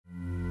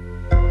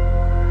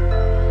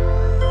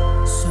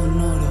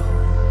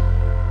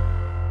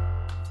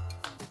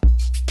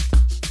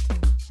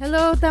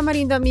Hello,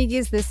 Tamarindo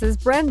Amiguis. This is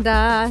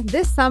Brenda.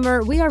 This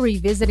summer, we are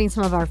revisiting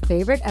some of our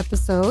favorite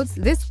episodes.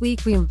 This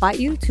week, we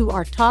invite you to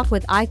our talk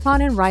with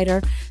icon and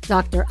writer,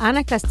 Dr.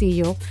 Ana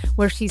Castillo,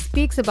 where she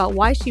speaks about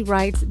why she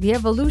writes, the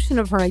evolution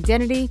of her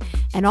identity,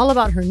 and all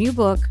about her new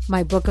book,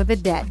 My Book of the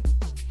Dead.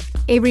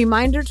 A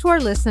reminder to our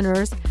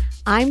listeners,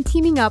 I'm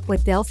teaming up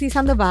with Delcy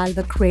Sandoval,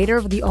 the creator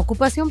of the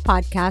Ocupación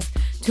podcast,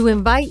 to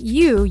invite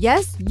you,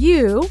 yes,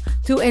 you,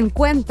 to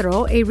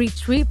Encuentro, a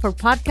retreat for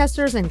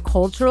podcasters and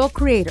cultural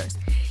creators.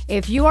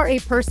 If you are a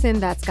person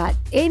that's got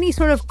any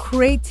sort of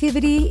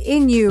creativity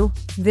in you,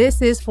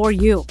 this is for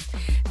you.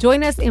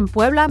 Join us in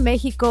Puebla,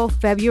 Mexico,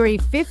 February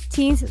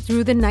 15th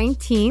through the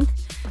 19th.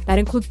 That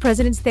includes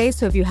President's Day,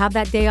 so if you have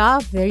that day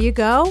off, there you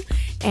go.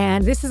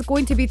 And this is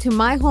going to be to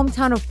my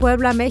hometown of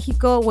Puebla,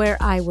 Mexico, where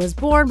I was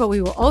born, but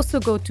we will also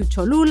go to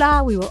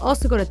Cholula. We will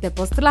also go to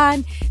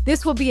Tepoztlán.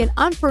 This will be an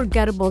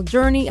unforgettable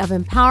journey of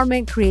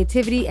empowerment,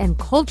 creativity, and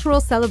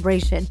cultural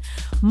celebration.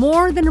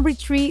 More than a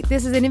retreat,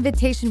 this is an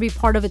invitation to be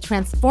part of a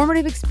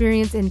transformative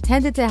experience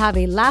intended to have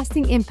a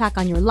lasting impact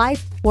on your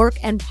life, work,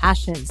 and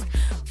passions.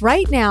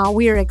 Right now,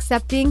 we are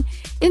accepting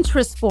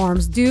interest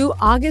forms due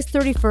August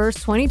 31st,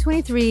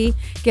 2023.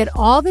 Get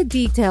all the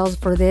details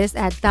for this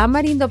at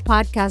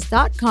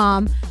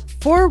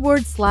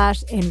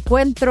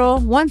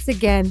tamarindopodcast.com/encuentro. Once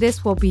again,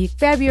 this will be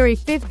February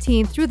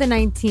 15th through the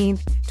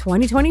 19th,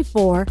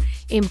 2024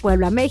 in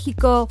Puebla,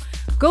 Mexico.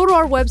 Go to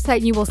our website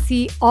and you will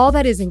see all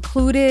that is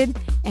included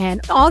and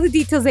all the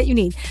details that you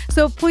need.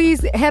 So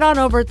please head on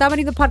over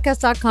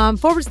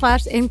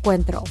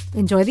tamarindopodcast.com/encuentro.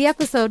 Enjoy the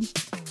episode.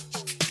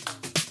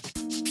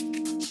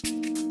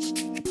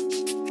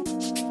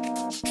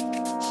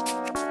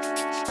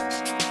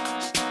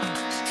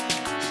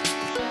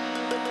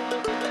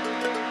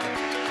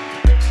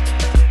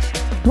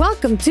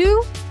 Welcome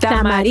to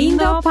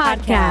Tamarindo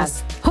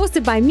Podcast,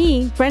 hosted by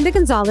me, Brenda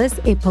Gonzalez,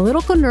 a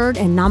political nerd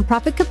and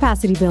nonprofit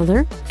capacity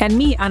builder. And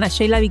me, Ana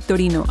Sheila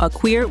Victorino, a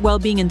queer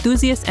well-being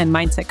enthusiast and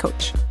mindset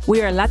coach.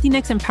 We are a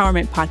Latinx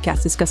empowerment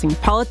podcast discussing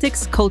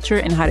politics, culture,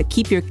 and how to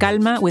keep your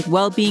calma with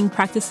well-being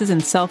practices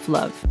and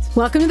self-love.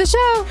 Welcome to the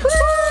show. Woo!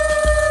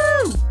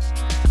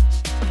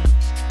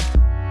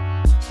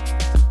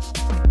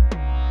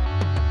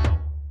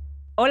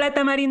 Hola,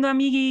 Tamarindo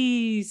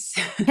amiguis.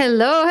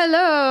 Hello,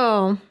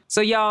 hello.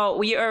 So y'all,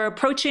 we are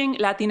approaching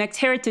Latinx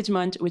Heritage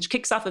Month, which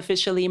kicks off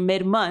officially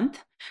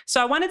mid-month.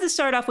 So I wanted to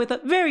start off with a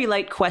very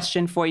light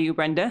question for you,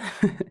 Brenda.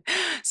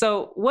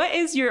 So what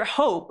is your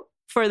hope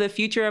for the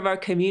future of our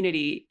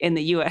community in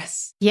the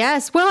U.S.?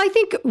 Yes. Well, I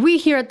think we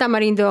here at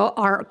Tamarindo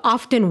are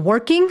often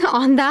working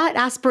on that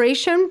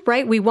aspiration,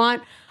 right? We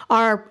want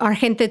our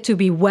gente to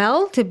be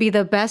well, to be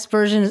the best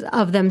versions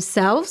of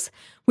themselves.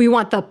 We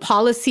want the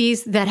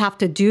policies that have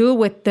to do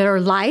with their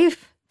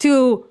life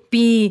to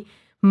be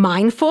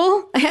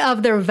mindful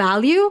of their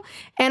value.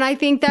 And I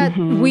think that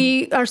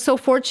we are so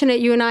fortunate,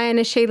 you and I,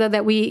 and Sheila,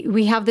 that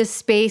we have this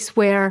space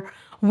where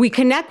we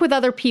connect with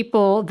other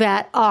people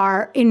that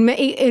are in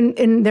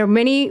their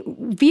many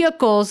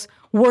vehicles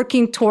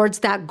working towards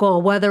that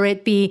goal, whether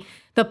it be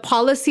the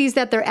policies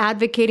that they're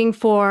advocating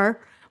for,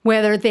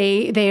 whether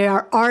they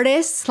are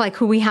artists like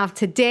who we have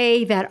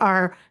today that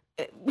are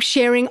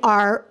sharing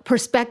our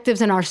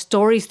perspectives and our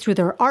stories through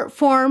their art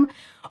form,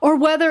 or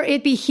whether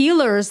it be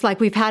healers like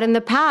we've had in the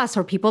past,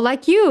 or people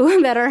like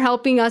you that are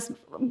helping us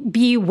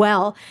be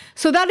well.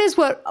 So that is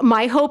what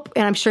my hope,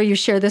 and I'm sure you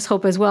share this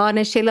hope as well,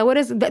 and Sheila,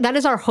 that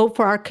is our hope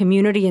for our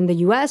community in the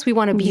U.S. We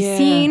want to be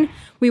seen,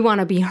 we want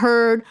to be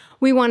heard,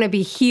 we want to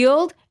be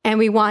healed, and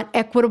we want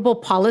equitable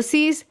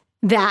policies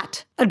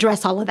that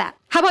address all of that.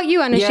 How about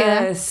you, Ana Sheila?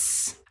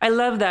 Yes, I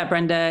love that,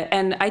 Brenda.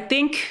 And I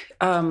think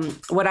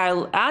what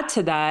I'll add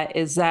to that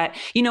is that,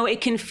 you know,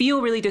 it can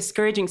feel really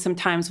discouraging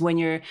sometimes when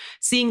you're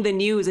seeing the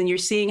news and you're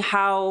seeing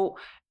how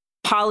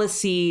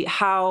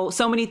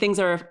so many things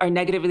are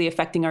negatively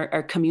affecting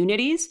our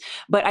communities.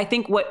 But I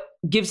think what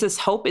gives us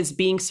hope is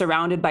being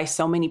surrounded by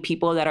so many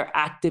people that are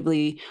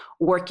actively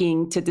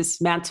working to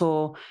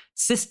dismantle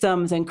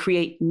systems and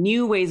create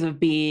new ways of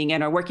being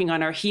and are working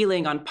on our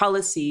healing, on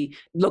policy,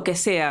 lo que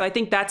sea. I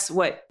think that's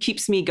what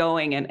keeps me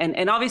going.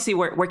 And obviously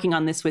we're working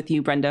on this with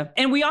you, Brenda.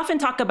 And we often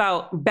talk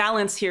about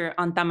balance here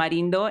on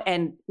Tamarindo.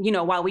 And, you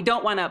know, while we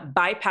don't want to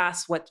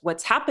bypass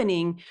what's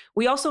happening,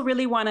 we also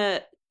really want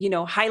to, you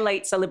know,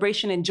 highlight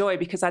celebration and joy,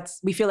 because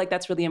we feel like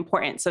that's really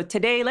important. So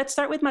today, let's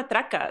start with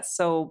matracas.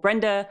 So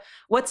Brenda,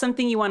 what's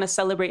something you want to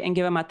celebrate and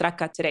give a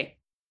matraca today?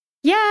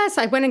 Yes,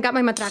 I went and got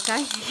my matraca.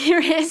 Here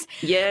it is.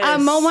 Yes.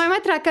 My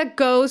matraca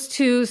goes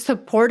to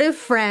supportive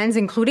friends,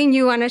 including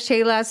you, Ana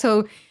Sheila.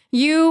 So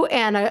you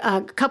and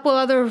a couple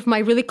other of my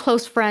really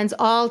close friends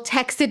all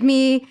texted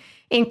me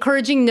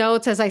encouraging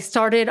notes as I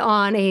started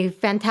on a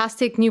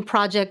fantastic new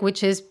project,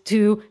 which is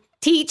to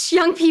teach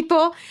young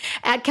people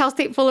at Cal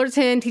State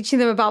Fullerton, teaching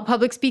them about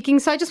public speaking.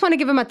 So I just want to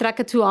give a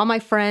matraca to all my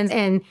friends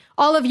and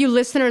all of you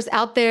listeners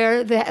out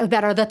there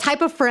that are the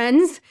type of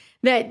friends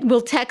that will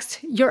text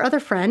your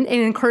other friend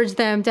and encourage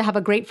them to have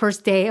a great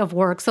first day of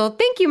work. So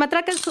thank you,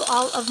 matracas to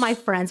all of my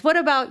friends. What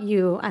about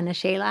you, Ana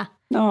Sheila?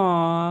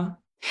 Aw.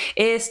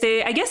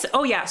 I guess,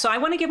 oh yeah. So I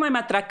want to give my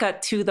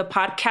matraca to the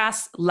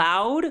podcast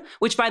Loud,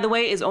 which by the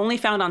way is only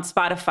found on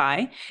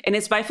Spotify, and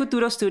it's by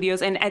Futuro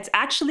Studios. And it's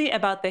actually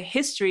about the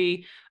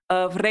history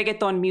of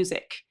reggaeton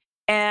music.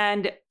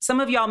 And some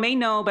of y'all may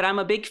know, but I'm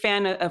a big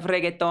fan of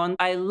reggaeton.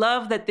 I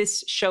love that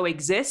this show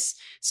exists.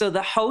 So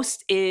the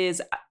host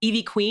is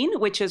Ivy Queen,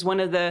 which is one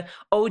of the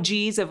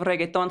OGs of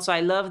reggaeton. So I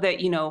love that,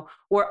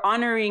 we're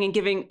honoring and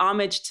giving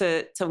homage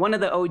to one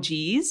of the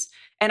OGs.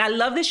 And I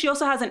love that she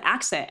also has an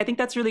accent. I think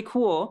that's really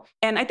cool.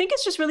 And I think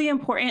it's just really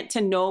important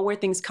to know where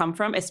things come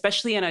from,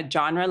 especially in a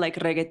genre like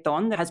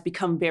reggaeton that has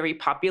become very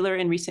popular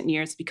in recent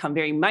years, become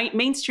very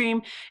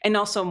mainstream and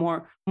also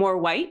more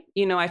white.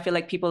 I feel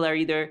like people are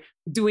either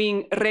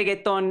doing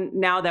reggaeton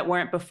now that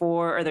weren't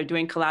before, or they're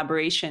doing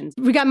collaborations.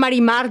 We got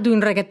Marimar doing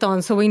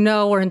reggaeton, so we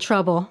know we're in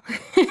trouble.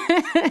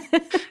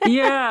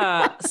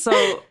 Yeah.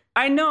 So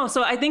I know.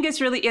 So I think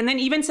it's really, and then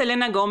even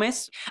Selena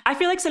Gomez, I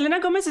feel like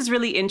Selena Gomez is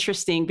really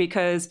interesting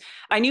because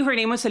I knew her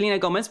name was Selena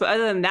Gomez, but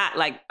other than that,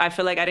 I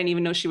feel like I didn't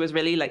even know she was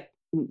really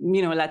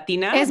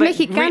Latina. Es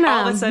mexicana.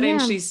 All of a sudden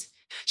she's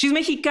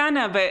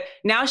Mexicana, but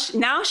now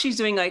she's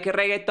doing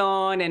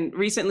reggaeton, and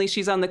recently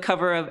she's on the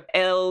cover of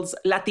Elle's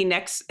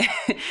Latinx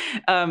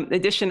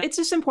edition. It's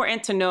just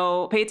important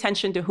to pay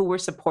attention to who we're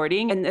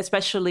supporting, and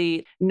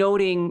especially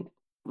noting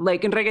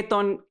in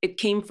reggaeton, it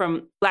came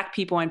from Black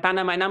people in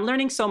Panama, and I'm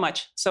learning so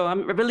much. So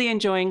I'm really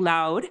enjoying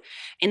Loud.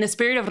 In the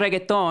spirit of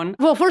reggaeton.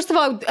 Well, first of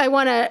all, I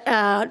want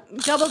to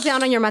double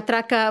down on your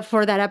matraca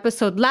for that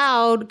episode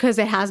Loud, because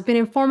it has been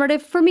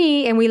informative for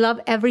me, and we love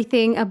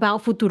everything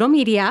about Futuro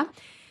Media.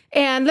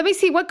 And let me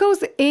see, what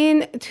goes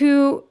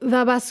into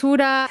the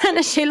basura?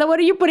 Ana Sheila, what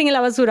are you putting in la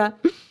basura?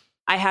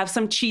 I have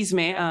some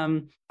chisme.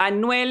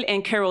 Anuel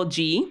and Karol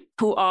G,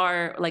 who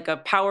are a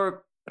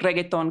power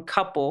reggaeton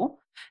couple,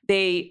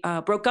 they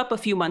broke up a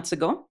few months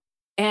ago.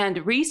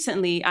 And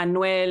recently,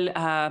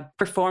 Anuel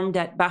performed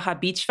at Baja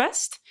Beach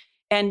Fest.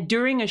 And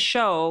during a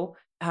show,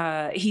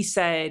 he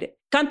said,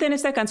 "Canten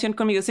esta canción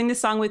conmigo, sing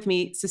this song with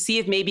me to see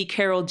if maybe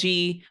Karol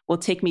G will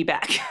take me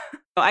back."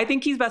 I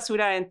think he's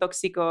basura and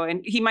toxico,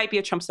 and he might be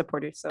a Trump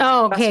supporter. So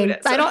oh, okay.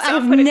 Basura.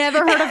 I've never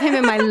heard of him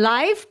in my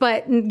life,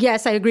 but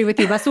yes, I agree with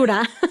you,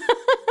 basura.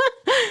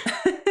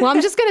 Well,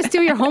 I'm just going to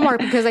steal your homework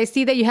because I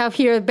see that you have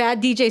here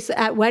bad DJs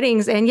at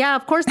weddings. And yeah,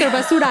 of course, they're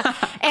basura.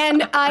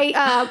 And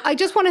I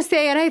just want to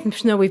say, and I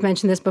know we've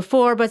mentioned this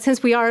before, but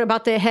since we are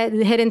about to head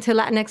into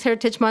Latinx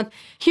Heritage Month,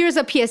 here's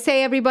a PSA,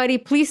 everybody.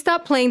 Please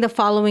stop playing the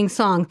following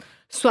song.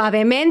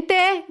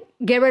 Suavemente,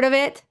 get rid of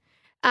it.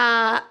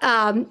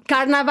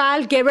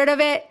 Carnaval, get rid of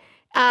it.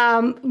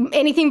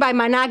 Anything by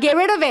Maná, get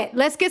rid of it.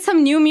 Let's get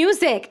some new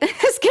music.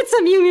 Let's get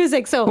some new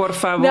music. So por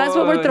favor. That's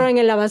what we're throwing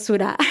in la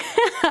basura.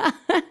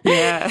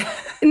 Yeah.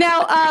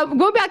 Now,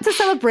 going back to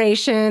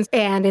celebrations,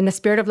 and in the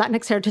spirit of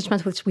Latinx Heritage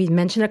Month, which we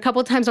mentioned a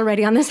couple of times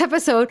already on this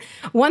episode,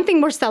 one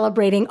thing we're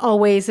celebrating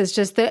always is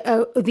just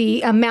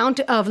the amount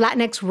of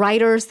Latinx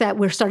writers that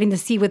we're starting to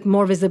see with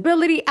more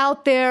visibility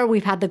out there.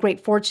 We've had the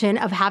great fortune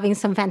of having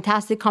some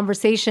fantastic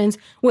conversations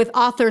with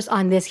authors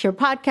on this here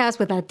podcast,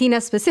 with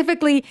Latinas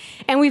specifically.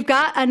 And we've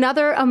got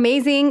another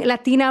amazing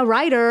Latina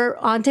writer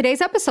on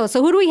today's episode.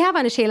 So who do we have,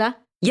 Ana Sheila?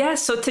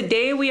 Yes, so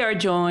today we are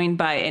joined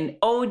by an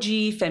OG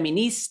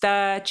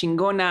feminista,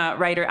 chingona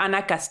writer,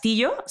 Ana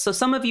Castillo. So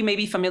some of you may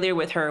be familiar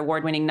with her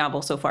award-winning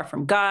novel, So Far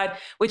From God,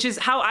 which is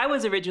how I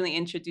was originally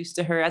introduced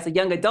to her as a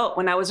young adult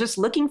when I was just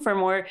looking for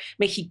more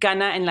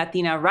Mexicana and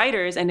Latina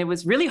writers, and it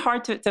was really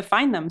hard to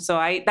find them. So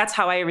that's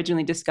how I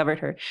originally discovered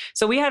her.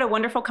 So we had a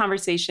wonderful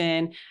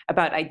conversation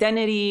about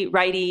identity,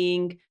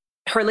 writing,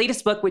 her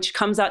latest book, which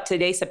comes out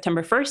today,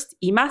 September 1st,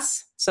 Y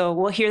Más. So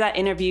we'll hear that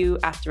interview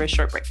after a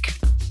short break.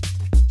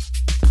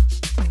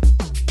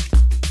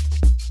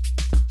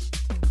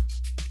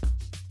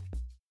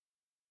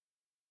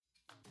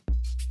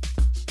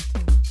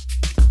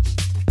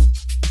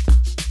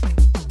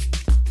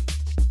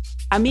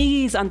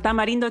 Amiguis, on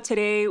Tamarindo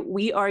today,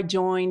 we are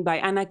joined by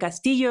Ana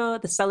Castillo,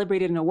 the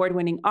celebrated and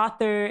award-winning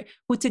author,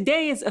 who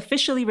today is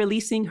officially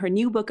releasing her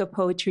new book of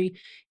poetry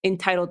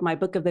entitled My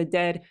Book of the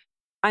Dead.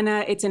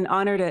 Ana, it's an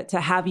honor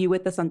to have you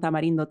with us on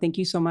Tamarindo. Thank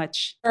you so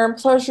much. And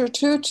pleasure,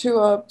 too,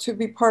 to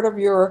be part of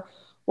your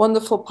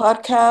wonderful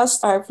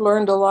podcast. I've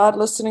learned a lot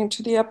listening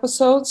to the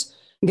episodes.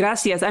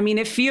 Gracias. I mean,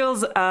 it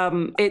feels,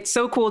 it's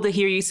so cool to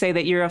hear you say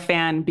that you're a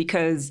fan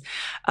because,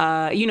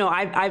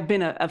 I've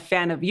been a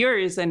fan of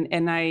yours,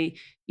 and I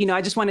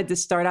just wanted to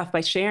start off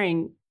by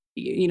sharing,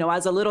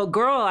 as a little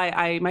girl,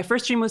 my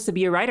first dream was to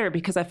be a writer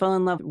because I fell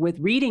in love with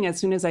reading as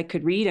soon as I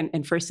could read,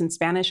 and first in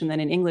Spanish and then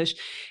in English.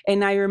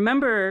 And I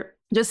remember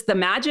just the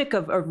magic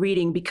of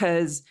reading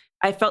because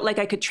I felt like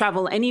I could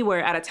travel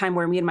anywhere at a time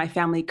where me and my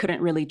family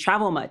couldn't really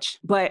travel much.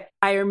 But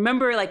I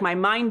remember my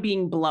mind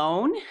being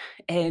blown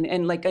and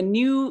a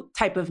new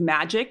type of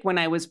magic when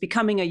I was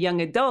becoming a young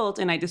adult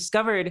and I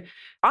discovered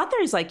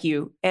authors like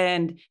you.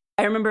 And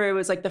I remember it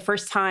was like the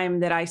first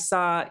time that I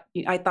thought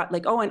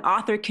like, oh, an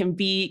author can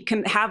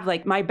have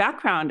like my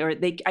background, or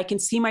I can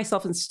see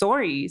myself in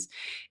stories.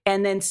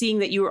 And then seeing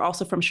that you were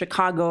also from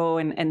Chicago,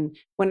 and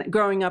when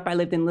growing up, I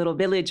lived in Little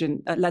Village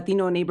and a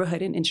Latino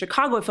neighborhood in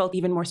Chicago, it felt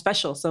even more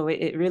special. So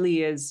it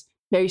really is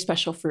very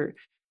special for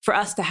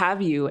us to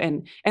have you.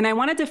 And I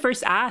wanted to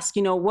first ask,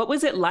 what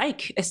was it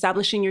like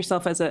establishing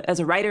yourself as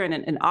a writer and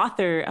an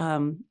author,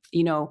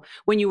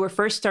 when you were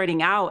first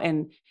starting out,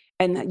 and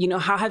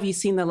how have you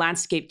seen the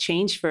landscape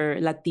change for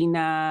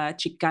Latina,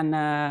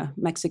 Chicana,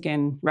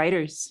 Mexican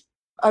writers?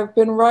 I've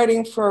been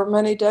writing for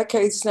many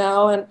decades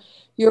now, and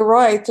you're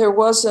right, there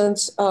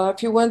wasn't,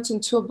 if you went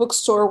into a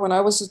bookstore when I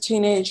was a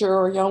teenager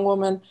or a young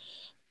woman,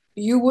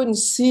 you wouldn't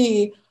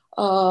see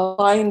a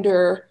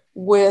binder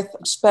with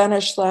a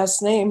Spanish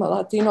last name, a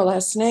Latino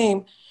last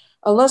name,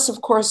 unless,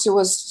 of course, it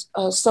was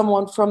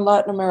someone from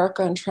Latin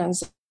America and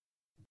translation.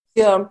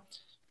 Yeah,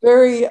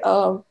 very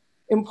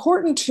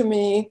important to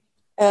me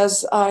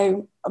as I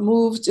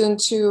moved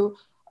into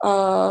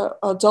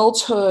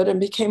adulthood and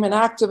became an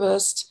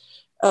activist,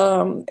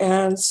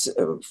 and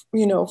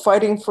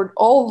fighting for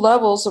all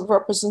levels of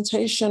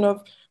representation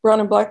of brown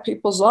and Black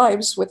people's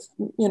lives with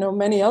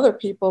many other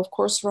people, of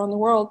course, around the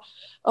world,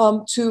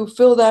 to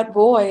fill that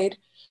void.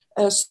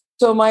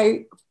 So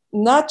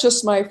not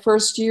just my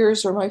first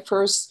years or my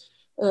first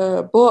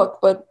book,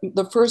 but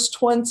the first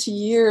 20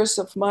 years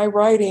of my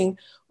writing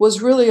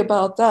was really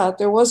about that.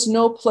 There was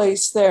no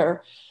place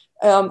there.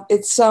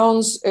 It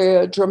sounds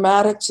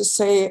dramatic to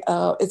say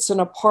it's an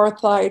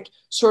apartheid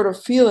sort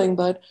of feeling,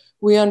 but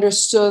we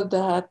understood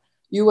that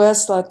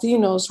U.S.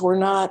 Latinos were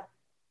not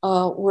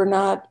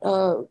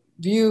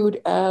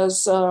viewed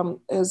as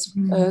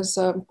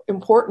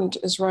important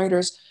as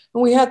writers,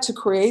 and we had to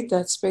create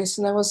that space.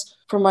 And that was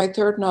for my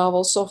third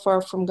novel, So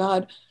Far From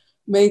God,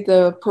 made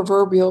the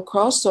proverbial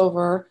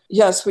crossover.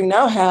 Yes, we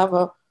now have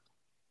a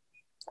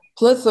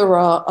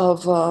plethora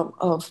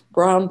of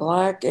brown,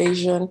 Black,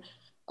 Asian,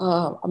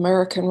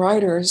 American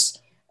writers,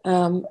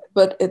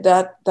 but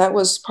that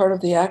was part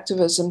of the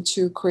activism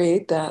to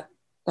create that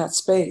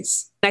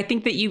space. I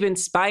think that you've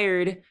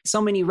inspired so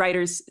many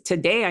writers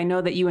today. I know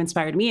that you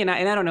inspired me, and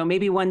I don't know,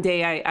 maybe one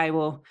day I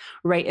will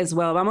write as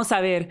well. Vamos a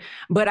ver.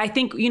 But I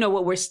think,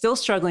 what we're still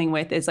struggling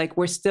with is like,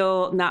 we're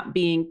still not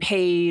being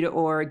paid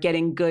or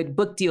getting good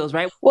book deals,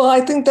 right? Well,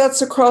 I think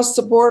that's across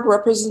the board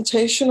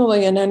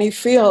representationally in any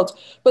field,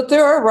 but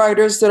there are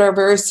writers that are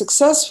very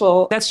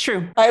successful. That's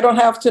true. I don't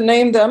have to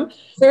name them.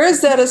 There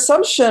is that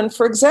assumption.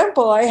 For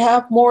example, I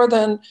have more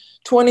than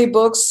 20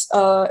 books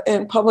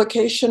in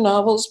publication,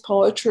 novels,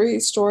 poetry,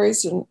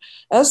 stories, and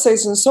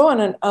essays, and so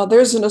on. And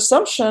there's an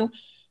assumption,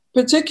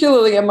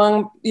 particularly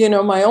among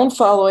my own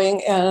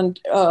following and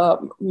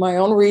my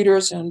own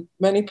readers, and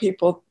many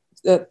people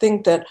that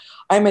think that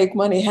I make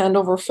money hand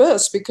over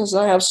fist because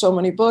I have so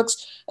many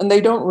books, and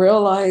they don't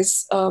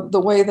realize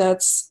the way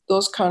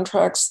those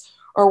contracts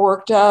are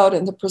worked out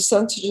and the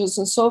percentages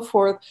and so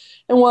forth.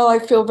 And while I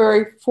feel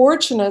very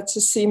fortunate to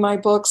see my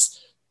books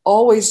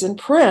always in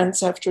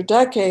print after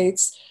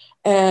decades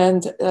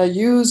and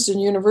used in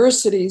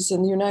universities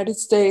in the United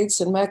States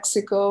and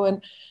Mexico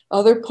and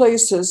other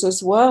places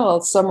as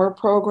well, summer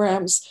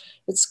programs,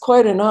 it's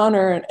quite an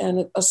honor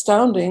and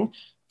astounding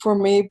for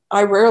me.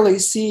 I rarely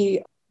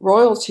see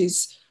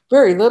royalties,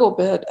 very little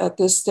bit at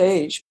this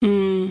stage.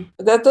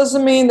 That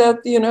doesn't mean that,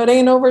 it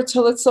ain't over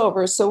till it's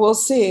over. So we'll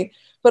see.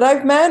 But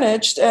I've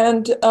managed,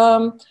 and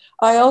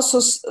I also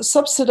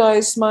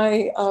subsidize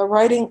my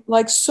writing,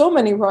 like so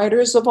many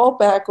writers of all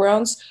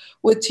backgrounds,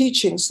 with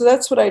teaching. So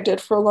that's what I did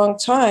for a long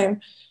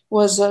time,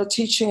 was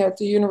teaching at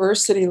the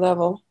university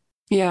level.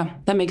 Yeah,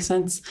 that makes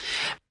sense.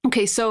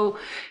 Okay, so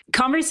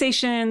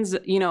conversations,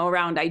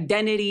 around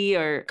identity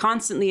are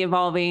constantly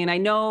evolving. I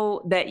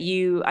know that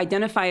you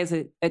identify as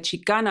a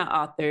Chicana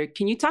author.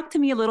 Can you talk to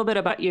me a little bit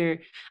about your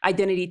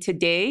identity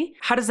today?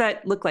 How does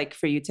that look like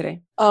for you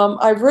today?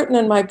 I've written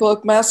in my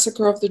book,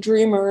 Massacre of the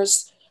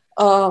Dreamers,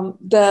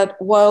 that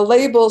while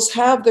labels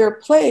have their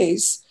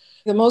place,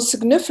 the most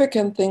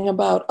significant thing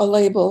about a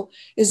label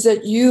is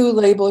that you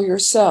label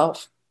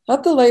yourself,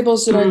 not the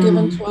labels that are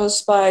given to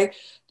us by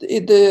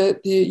the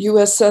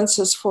US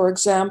Census, for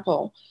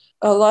example.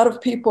 A lot of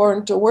people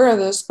aren't aware of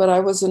this, but I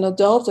was an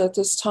adult at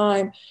this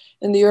time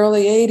in the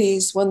early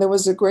 80s when there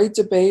was a great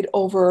debate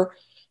over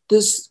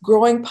this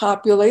growing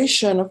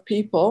population of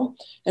people.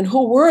 And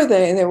who were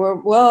they? They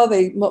were,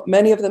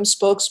 many of them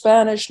spoke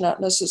Spanish, not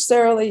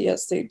necessarily.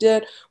 Yes, they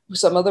did.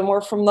 Some of them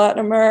were from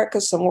Latin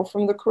America, some were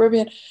from the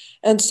Caribbean.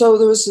 And so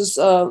there was this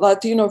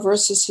Latino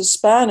versus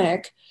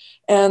Hispanic,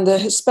 and the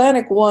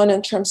Hispanic won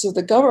in terms of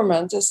the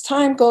government. As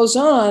time goes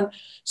on,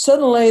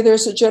 suddenly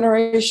there's a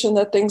generation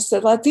that thinks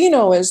that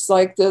Latino is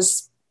like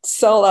this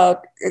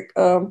sellout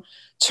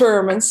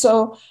term. And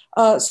so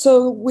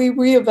we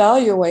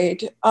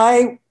reevaluate.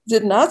 I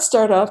did not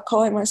start out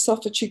calling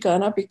myself a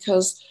Chicana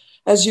because,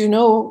 as you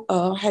know,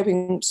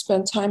 having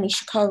spent time in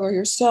Chicago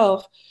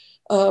yourself,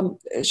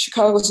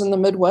 Chicago's in the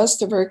Midwest,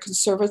 they're very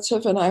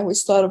conservative, and I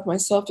always thought of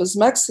myself as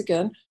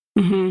Mexican.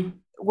 Mm-hmm.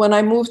 when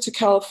I moved to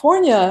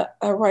California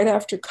right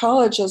after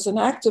college as an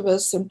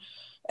activist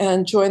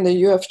and joined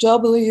the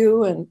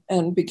UFW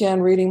and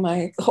began reading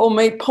my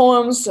homemade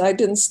poems. I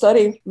didn't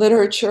study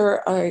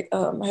literature. I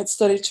had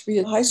studied to be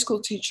a high school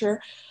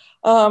teacher.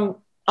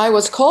 I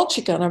was called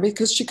Chicana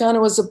because Chicana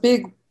was a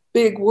big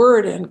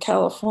word in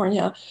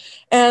California.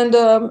 And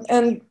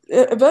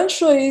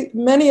eventually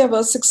many of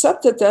us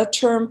accepted that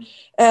term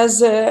as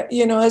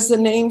the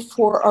name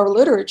for our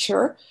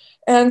literature.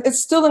 And it's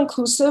still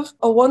inclusive.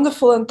 A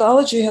wonderful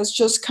anthology has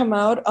just come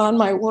out on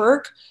my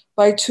work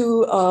by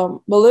two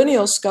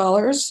millennial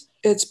scholars.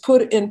 It's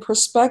put in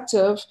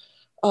perspective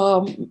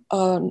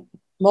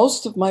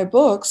most of my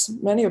books,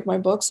 many of my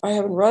books. I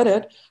haven't read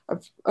it.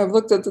 I've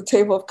looked at the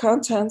table of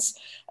contents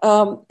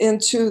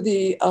into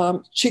the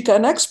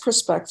Chicanx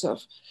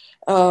perspective.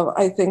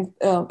 I think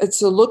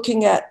it's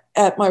looking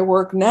at my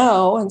work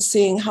now and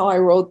seeing how I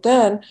wrote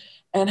then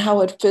and how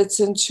it fits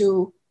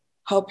into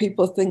how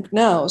people think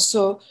now.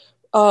 So,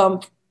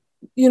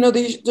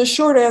 the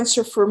short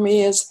answer for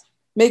me is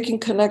making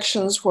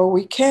connections where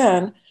we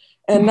can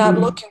and not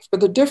looking for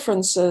the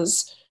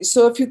differences.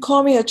 So if you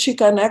call me a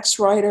Chicanx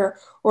writer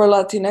or a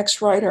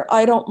Latinx writer,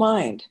 I don't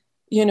mind.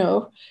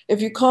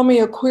 If you call me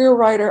a queer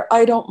writer,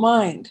 I don't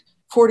mind.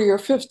 40 or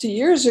 50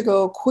 years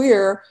ago,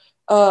 queer,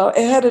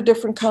 it had a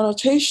different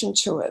connotation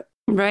to it.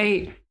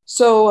 Right.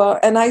 So,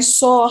 and I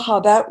saw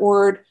how that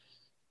word,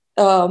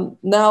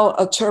 now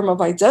a term of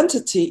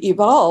identity,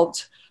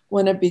 evolved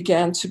when it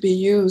began to be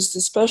used,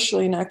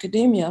 especially in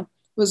academia. It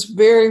was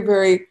very,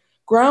 very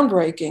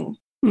groundbreaking.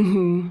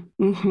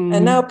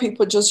 And now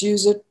people just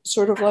use it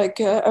sort of like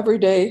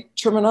everyday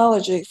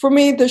terminology. For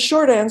me, the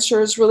short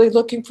answer is really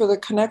looking for the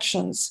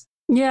connections.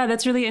 Yeah,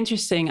 that's really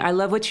interesting. I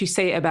love what you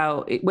say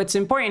about what's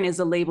important is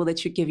the label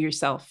that you give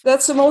yourself.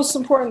 That's the most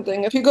important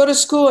thing. If you go to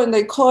school and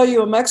they call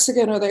you a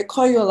Mexican or they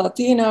call you a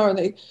Latina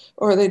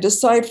or they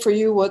decide for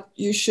you what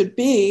you should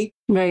be,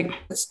 right,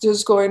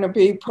 there's going to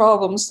be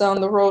problems down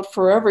the road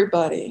for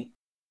everybody.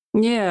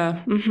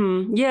 Yeah.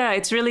 Yeah.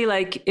 It's really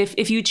like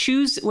if you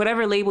choose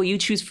whatever label you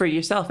choose for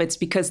yourself, it's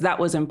because that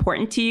was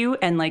important to you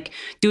and like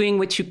doing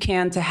what you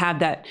can to have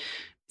that.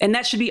 And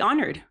that should be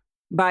honored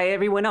by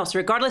everyone else,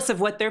 regardless of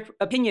what their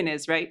opinion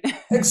is, right?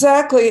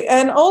 Exactly.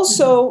 And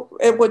also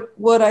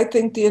what I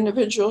think the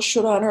individual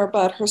should honor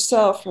about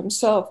herself,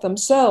 himself,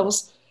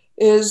 themselves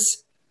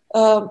is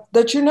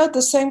that you're not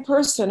the same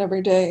person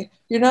every day.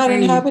 You're not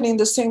inhabiting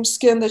the same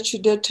skin that you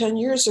did 10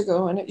 years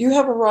ago. And you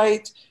have a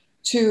right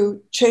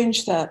to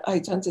change that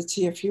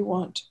identity if you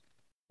want.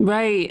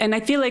 Right. And I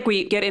feel like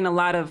we get in a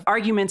lot of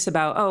arguments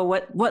about,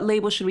 what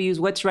label should we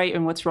use? What's right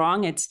and what's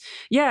wrong? It's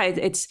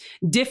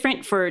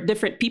different for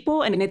different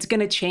people and it's going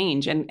to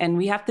change. And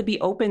we have to be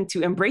open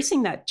to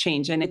embracing that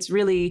change. And it's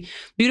really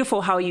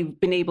beautiful how you've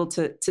been able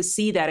to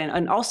see that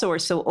and also are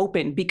so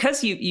open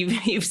because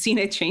you've seen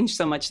it change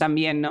so much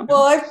también, no?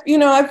 Well,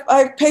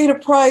 I've paid a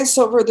price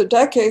over the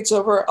decades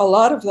over a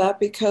lot of that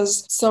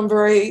because some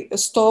very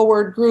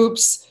stalwart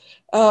groups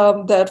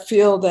that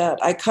feel that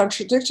I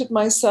contradicted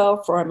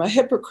myself, or I'm a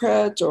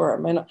hypocrite, or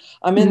I'm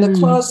in the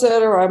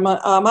closet, or I'm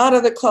out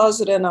of the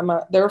closet, and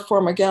therefore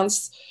I'm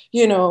against,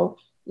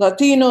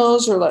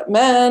 Latinos or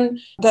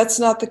men. That's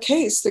not the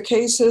case. The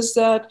case is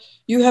that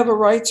you have a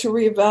right to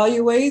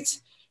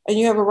reevaluate, and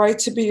you have a right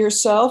to be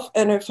yourself.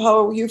 And if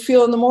how you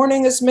feel in the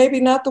morning is maybe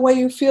not the way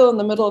you feel in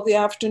the middle of the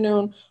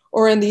afternoon,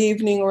 or in the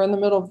evening, or in the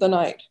middle of the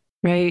night.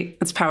 Right.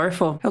 That's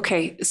powerful.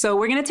 Okay. So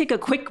we're going to take a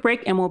quick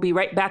break and we'll be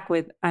right back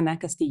with Ana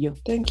Castillo.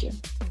 Thank you.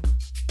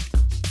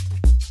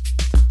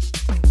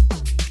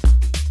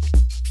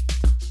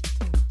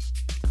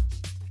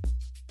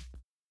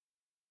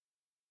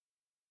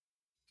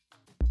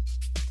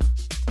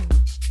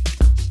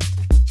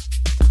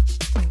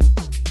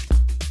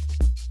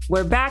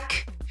 We're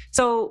back.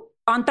 So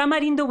on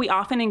Tamarindo, we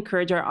often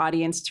encourage our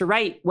audience to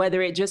write,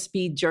 whether it just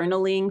be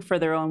journaling for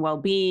their own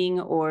well-being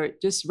or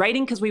just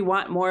writing because we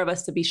want more of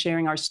us to be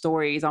sharing our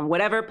stories on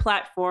whatever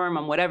platform,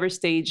 on whatever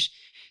stage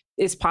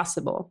is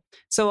possible.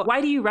 So why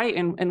do you write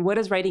and what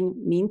does writing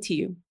mean to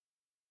you?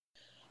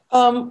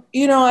 I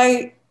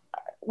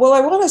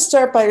want to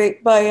start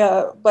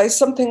by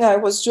something I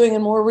was doing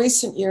in more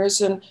recent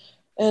years. In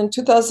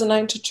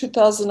 2009 to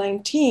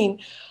 2019,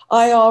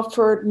 I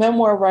offered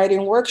memoir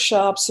writing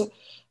workshops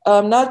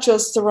not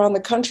just around the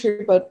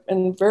country, but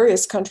in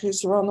various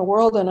countries around the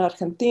world, in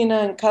Argentina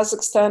and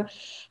Kazakhstan,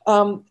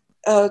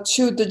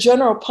 to the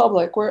general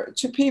public,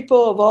 to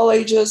people of all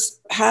ages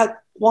had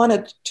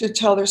wanted to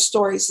tell their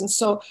stories. And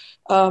so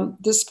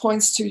this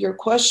points to your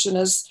question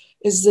is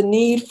the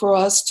need for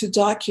us to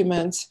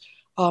document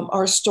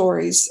our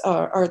stories,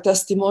 our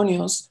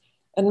testimonios.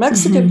 And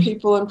Mexican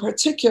people in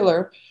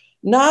particular,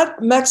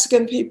 not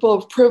Mexican people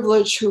of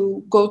privilege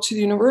who go to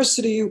the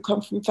university, who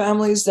come from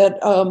families that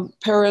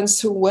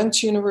parents who went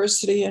to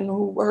university and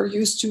who are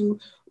used to,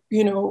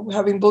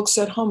 having books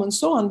at home and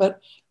so on. But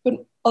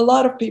a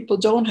lot of people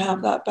don't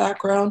have that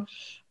background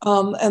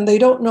and they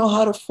don't know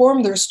how to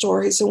form their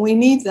stories. And we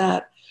need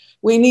that.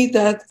 We need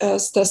that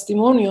as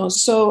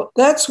testimonials. So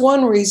that's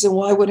one reason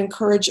why I would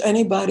encourage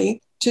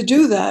anybody to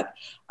do that.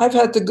 I've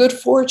had the good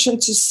fortune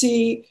to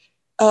see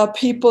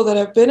people that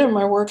have been in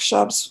my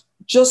workshops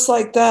just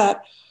like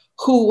that,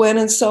 who went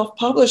and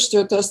self-published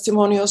their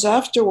testimonials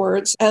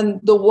afterwards, and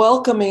the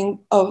welcoming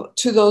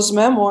to those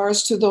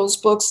memoirs, to those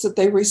books that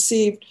they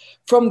received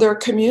from their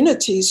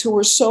communities, who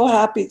were so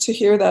happy to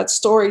hear that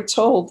story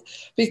told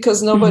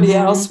because nobody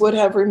else would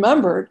have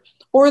remembered,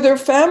 or their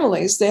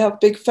families. They have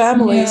big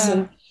families,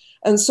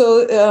 and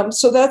so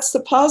that's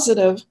the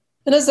positive.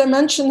 And as I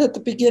mentioned at the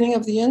beginning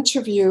of the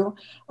interview,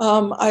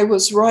 I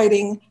was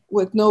writing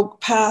with no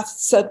path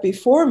set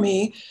before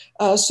me.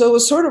 So it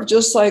was sort of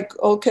just like,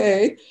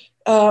 okay.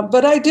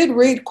 But I did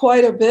read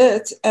quite a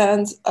bit,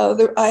 and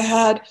I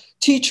had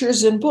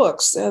teachers in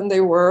books, and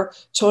they were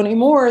Toni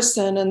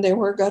Morrison, and they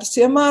were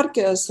Garcia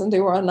Marquez, and they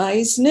were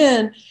Anais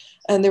Nin,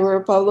 and they were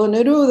Pablo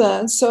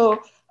Neruda. And so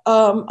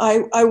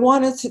I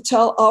wanted to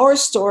tell our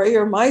story,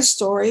 or my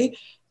story,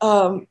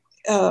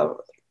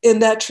 in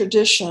that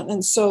tradition.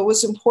 And so it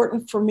was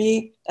important for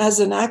me as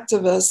an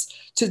activist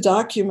to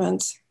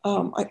document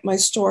my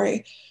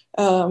story.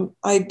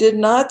 I did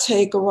not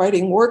take a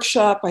writing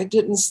workshop. I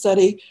didn't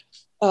study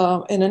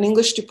in an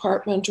English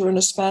department or in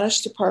a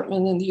Spanish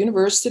department in the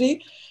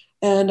university.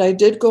 And I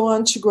did go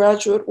on to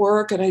graduate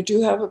work, and I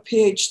do have a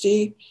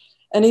PhD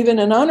and even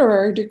an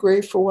honorary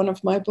degree for one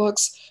of my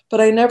books, but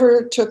I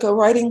never took a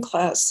writing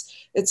class.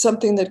 It's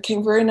something that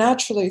came very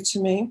naturally to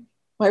me.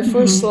 My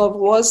first love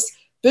was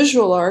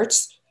visual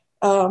arts,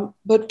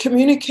 but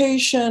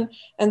communication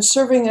and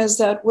serving as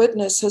that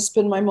witness has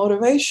been my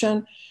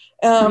motivation.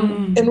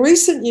 In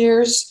recent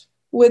years,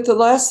 with the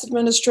last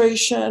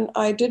administration,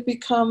 I did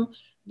become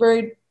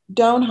very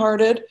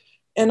downhearted,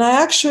 and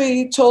I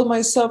actually told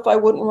myself I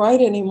wouldn't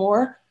write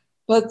anymore.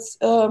 But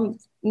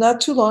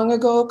not too long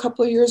ago, a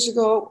couple of years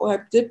ago, I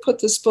did put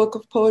this book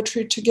of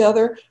poetry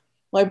together,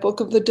 my Book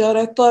of the Dead.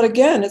 I thought,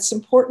 again, it's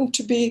important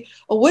to be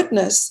a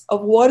witness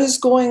of what is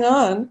going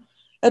on,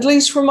 at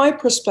least from my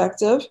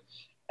perspective.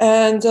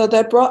 And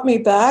that brought me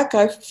back.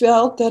 I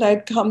felt that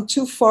I'd come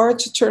too far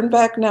to turn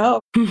back now.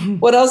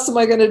 What else am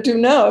I going to do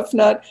now if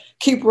not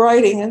keep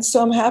writing? And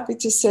so I'm happy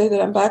to say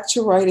that I'm back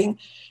to writing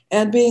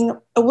and being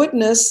a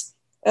witness,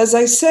 as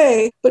I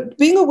say. But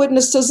being a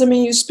witness doesn't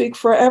mean you speak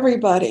for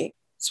everybody.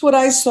 It's what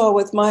I saw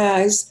with my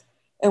eyes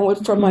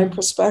and from my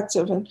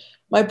perspective. And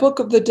my Book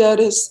of the Dead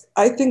is,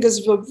 I think,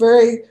 is a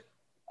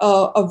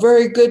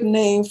very good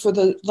name for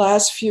the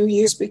last few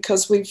years,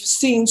 because we've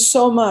seen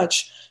so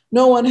much.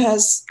 No one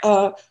has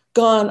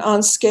gone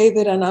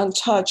unscathed and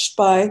untouched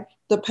by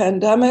the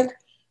pandemic,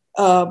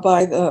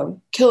 by the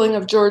killing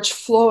of George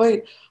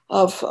Floyd,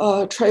 of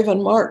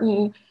Trayvon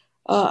Martin.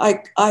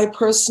 I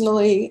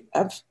personally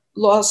have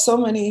lost so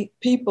many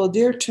people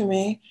dear to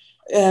me,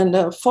 and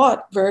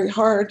fought very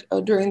hard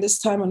during this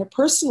time on a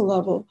personal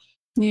level.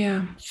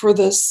 For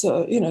this,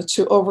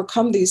 to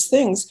overcome these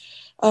things.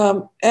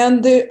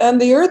 And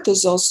the earth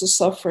is also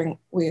suffering.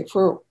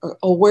 We're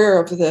aware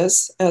of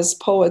this, as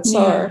poets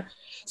are.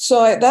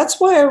 So that's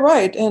why I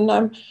write. And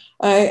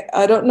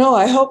I don't know,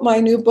 I hope my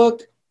new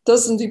book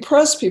doesn't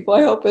depress people.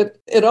 I hope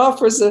it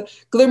offers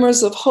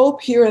glimmers of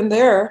hope here and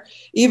there.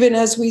 Even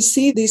as we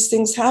see these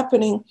things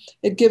happening,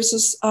 it gives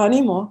us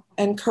animo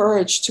and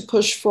courage to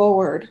push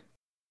forward.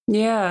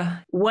 Yeah.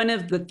 One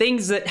of the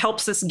things that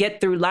helps us get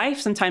through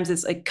life sometimes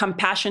is like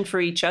compassion for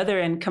each other.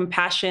 And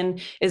compassion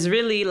is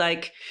really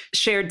like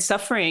shared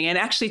suffering. And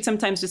actually,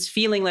 sometimes just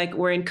feeling like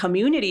we're in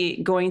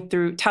community going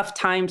through tough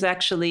times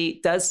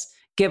actually does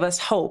give us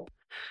hope.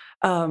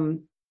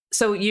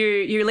 So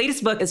your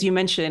latest book, as you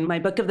mentioned, My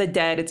Book of the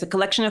Dead, it's a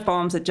collection of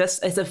poems that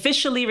just is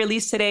officially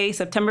released today,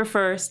 September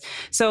 1st.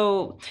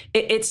 So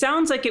it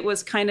sounds like it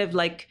was kind of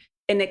like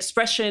an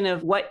expression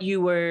of what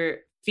you were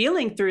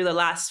feeling through the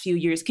last few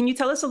years. Can you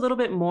tell us a little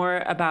bit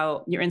more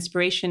about your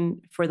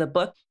inspiration for the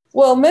book?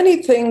 Well,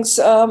 many things.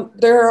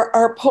 There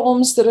are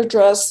poems that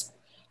address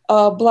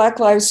Black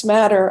Lives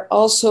Matter,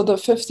 also the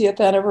 50th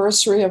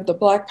anniversary of the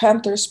Black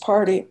Panthers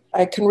Party.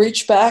 I can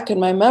reach back in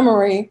my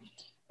memory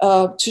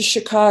to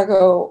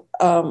Chicago.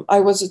 I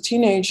was a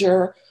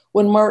teenager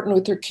when Martin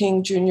Luther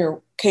King Jr.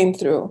 came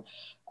through.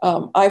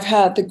 I've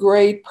had the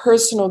great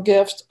personal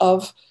gift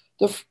of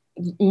the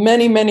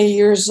many, many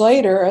years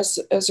later,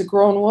 as a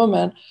grown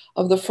woman,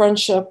 of the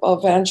friendship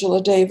of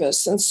Angela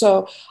Davis. And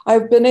so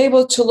I've been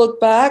able to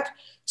look back,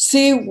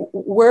 see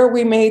where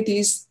we made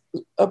these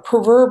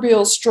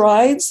proverbial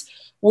strides,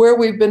 where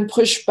we've been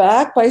pushed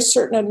back by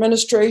certain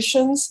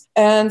administrations.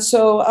 And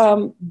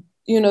so,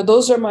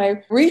 those are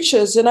my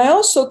reaches. And I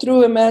also,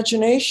 through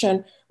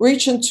imagination,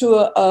 reach into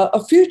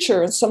a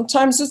future. And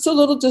sometimes it's a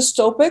little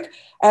dystopic,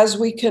 as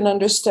we can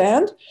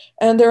understand.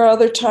 And there are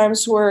other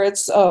times where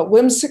it's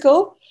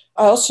whimsical.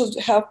 I also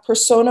have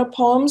persona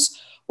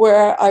poems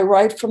where I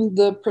write from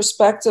the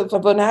perspective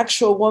of an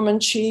actual woman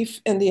chief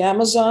in the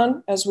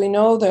Amazon. As we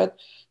know that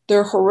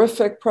their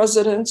horrific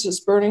president is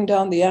burning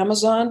down the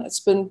Amazon. It's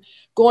been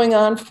going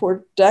on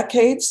for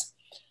decades.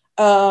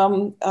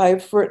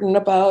 I've written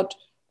about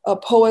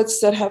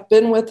poets that have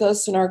been with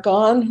us and are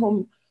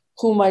gone,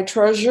 whom I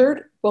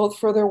treasured, both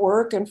for their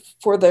work and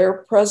for their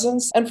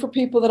presence, and for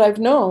people that I've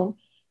known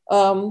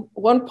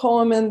One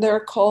poem in there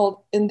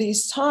called In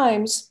These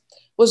Times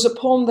was a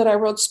poem that I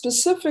wrote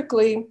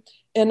specifically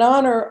in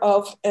honor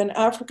of an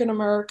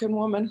African-American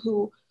woman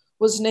who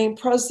was named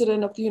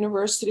president of the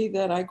university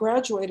that I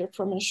graduated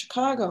from in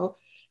Chicago.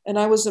 And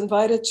I was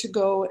invited to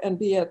go and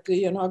be at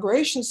the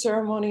inauguration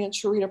ceremony and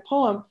to read a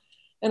poem.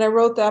 And I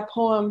wrote that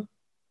poem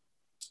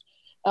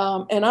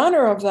in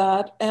honor of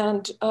that,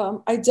 and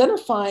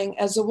identifying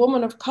as a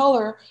woman of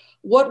color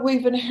what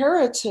we've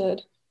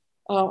inherited.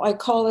 I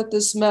call it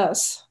this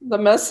mess, the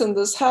mess in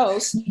this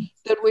house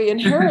that we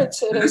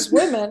inherited as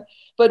women,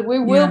 but we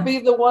will be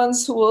the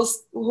ones who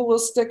will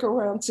stick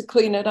around to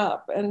clean it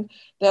up. And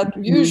that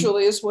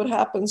usually is what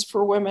happens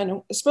for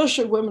women,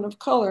 especially women of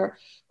color,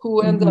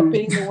 who end up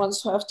being the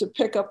ones who have to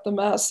pick up the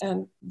mess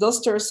and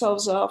dust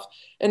ourselves off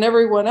and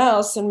everyone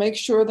else and make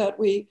sure that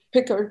we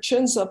pick our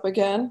chins up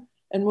again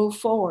and move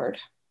forward.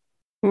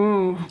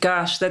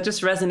 Gosh, that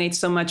just resonates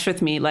so much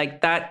with me.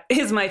 Like, that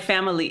is my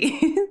family.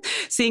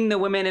 Seeing the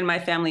women in my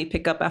family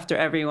pick up after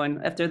everyone,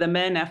 after the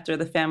men, after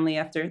the family,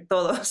 after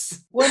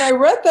todos. When I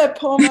read that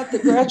poem at the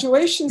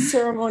graduation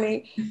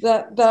ceremony,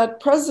 that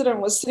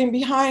president was sitting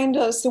behind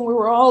us and we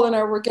were all in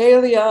our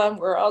regalia and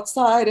we're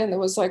outside and there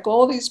was like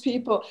all these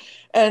people.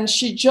 And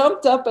she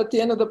jumped up at the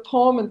end of the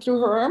poem and threw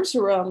her arms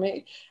around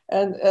me.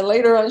 And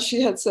later on,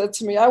 she had said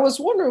to me, I was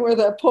wondering where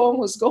that poem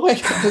was going,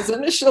 because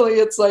initially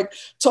it's like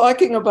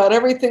talking about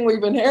everything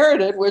we've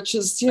inherited, which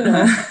is, you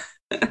know,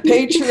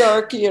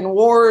 patriarchy and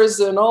wars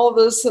and all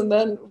this. And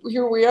then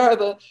here we are,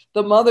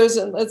 the mothers,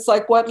 and it's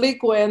like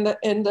Huatlicue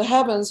in the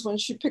heavens when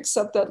she picks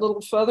up that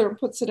little feather and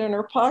puts it in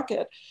her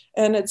pocket.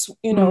 And it's,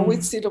 you know,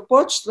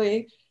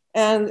 Huitzilopochtli,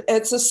 and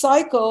it's a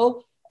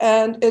cycle.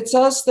 And it's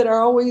us that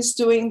are always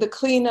doing the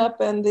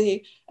cleanup and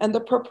the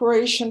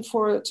preparation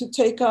to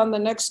take on the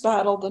next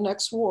battle, the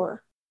next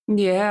war.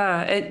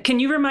 Yeah.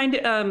 Can you remind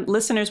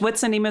listeners,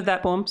 what's the name of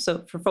that poem?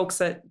 So for folks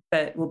that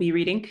will be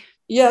reading.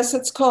 Yes,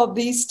 it's called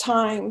These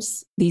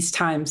Times. These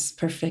Times.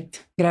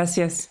 Perfect.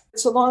 Gracias.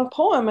 It's a long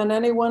poem and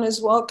anyone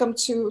is welcome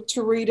to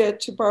read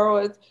it, to borrow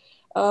it.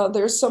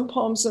 There's some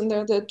poems in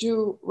there that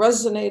do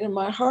resonate in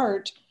my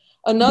heart.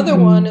 Another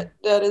one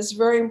that is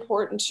very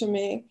important to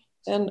me,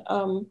 and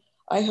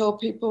I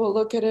hope people will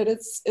look at it.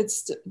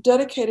 It's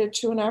dedicated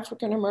to an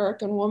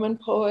African-American woman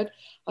poet,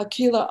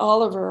 Akilah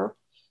Oliver,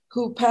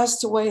 who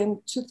passed away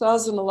in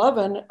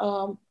 2011,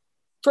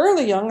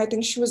 fairly young. I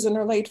think she was in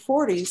her late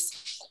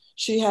 40s.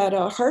 She had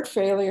a heart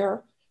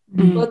failure.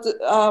 But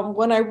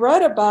when I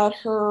read about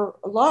her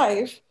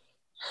life,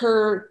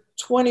 her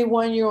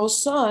 21-year-old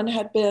son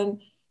had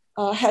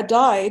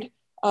died,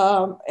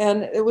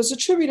 and it was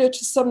attributed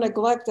to some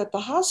neglect at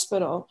the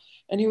hospital.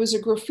 And he was a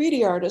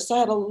graffiti artist. I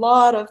had a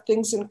lot of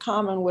things in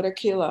common with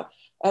Akilah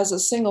as a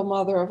single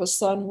mother of a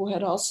son who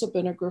had also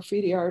been a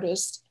graffiti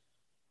artist,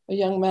 a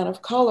young man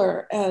of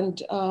color.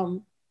 And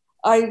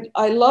I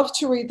love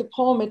to read the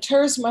poem. It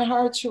tears my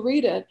heart to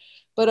read it.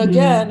 But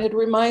again, it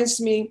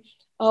reminds me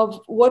of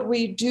what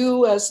we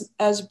do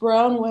as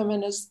brown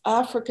women, as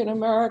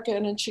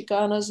African-American and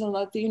Chicanas and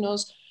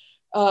Latinos,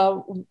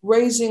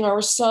 raising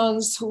our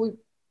sons who we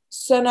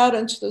send out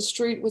into the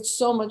street with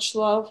so much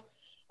love.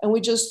 And we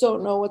just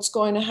don't know what's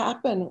going to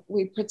happen.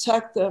 We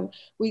protect them.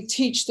 We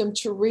teach them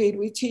to read.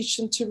 We teach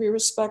them to be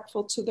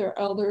respectful to their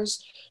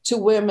elders, to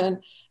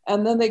women.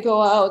 And then they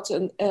go out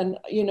and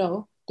you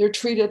know, they're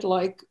treated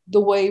like the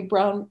way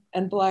brown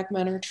and black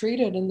men are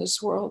treated in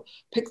this world,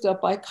 picked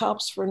up by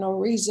cops for no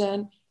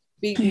reason,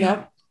 beaten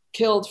up,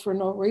 killed for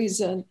no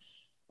reason.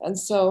 And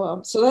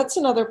so that's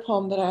another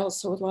poem that I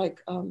also would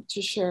like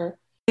to share.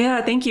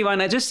 Yeah, thank you,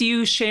 Ana. Just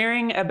you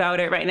sharing about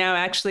it right now,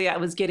 actually, I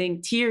was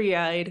getting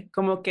teary-eyed,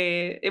 como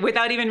que,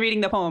 without even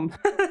reading the poem.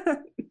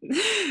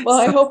 Well,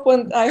 I hope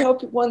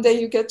one day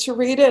you get to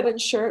read it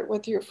and share it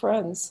with your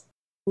friends.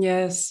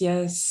 Yes,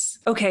 yes.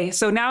 Okay,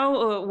 so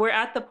now we're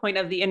at the point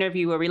of the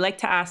interview where we like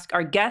to ask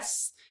our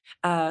guests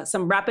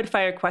some rapid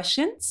fire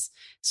questions.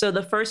 So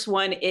the first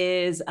one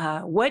is,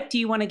 what do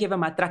you want to give a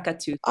matraca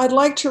to? I'd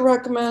like to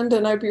recommend,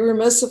 and I'd be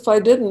remiss if I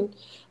didn't,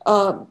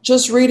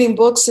 just reading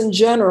books in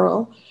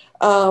general.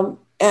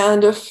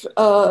 And if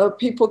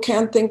people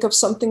can't think of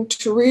something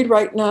to read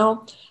right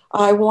now,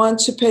 I want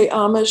to pay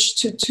homage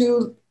to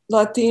two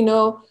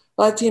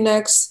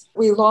Latinx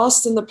we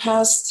lost in the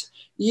past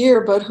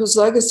year, but whose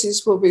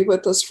legacies will be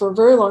with us for a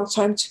very long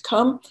time to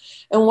come.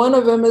 And one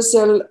of them is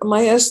El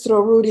Maestro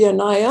Rudy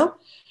Anaya,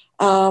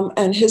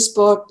 and his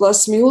book,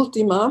 Bless Mi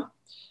Ultima,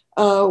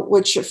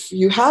 which if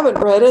you haven't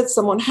read it,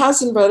 someone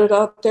hasn't read it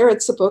out there,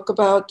 it's a book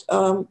about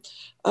a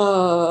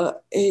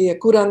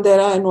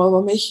curandera in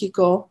Nuevo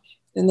Mexico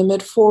in the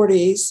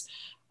mid-40s.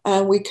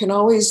 And we can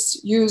always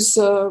use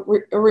a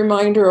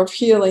reminder of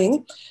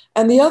healing.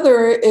 And the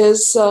other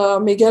is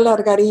Miguel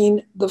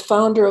Argarin, the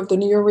founder of the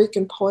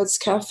Nuyorican Poets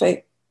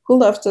Cafe, who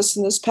left us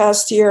in this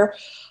past year.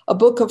 A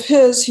book of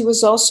his, he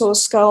was also a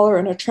scholar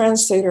and a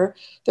translator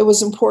that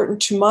was important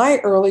to my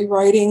early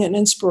writing and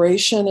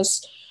inspiration,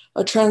 is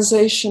a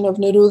translation of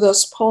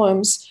Neruda's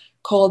poems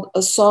called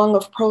A Song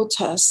of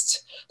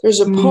Protest. There's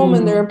a poem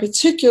in there in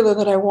particular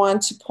that I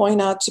want to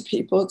point out to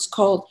people. It's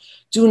called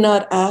do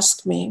not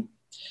ask me.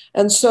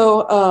 And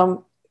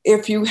so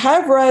if you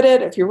have read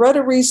it, if you read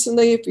it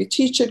recently, if you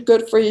teach it,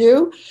 good for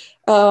you.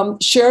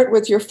 Share it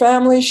with your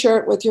family, share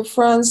it with your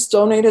friends,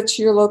 donate it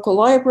to your local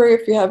library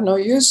if you have no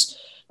use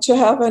to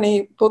have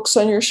any books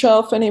on your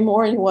shelf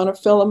anymore and you want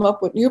to fill them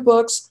up with new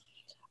books.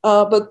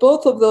 But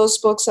both of those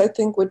books, I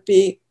think, would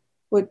be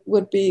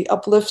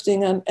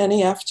uplifting on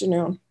any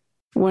afternoon.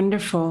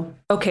 Wonderful.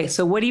 Okay,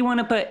 so what do you want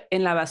to put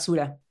in la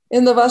basura?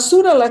 In the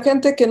basura, la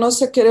gente que no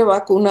se quiere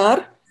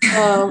vacunar.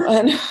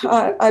 And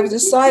I've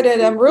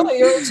decided I'm really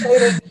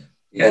irritated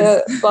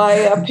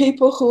by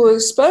people who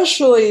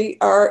especially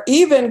are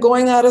even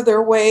going out of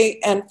their way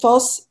and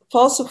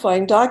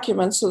falsifying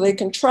documents so they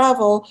can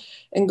travel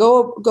and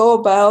go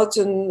about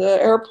in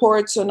the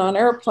airports and on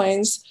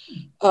airplanes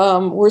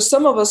where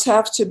some of us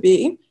have to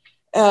be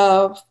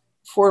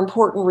for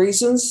important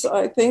reasons,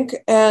 I think.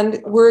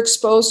 And we're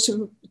exposed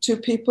to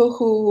people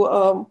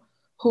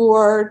who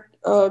are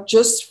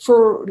just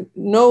for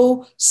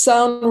no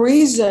sound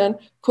reason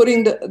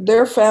putting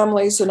their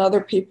families and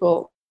other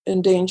people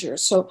in danger.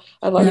 So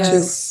I'd like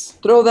to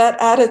throw that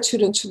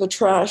attitude into the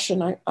trash.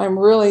 And I'm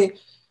really,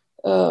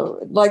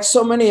 like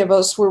so many of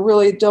us, we're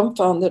really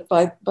dumbfounded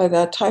by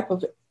that type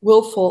of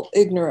willful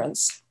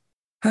ignorance.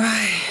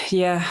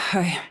 Yeah.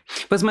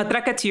 Pues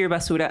matraca to your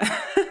basura.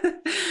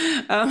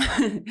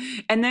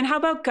 And then how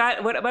about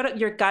what about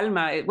your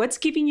calma? What's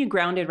keeping you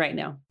grounded right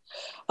now?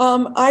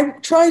 I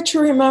try to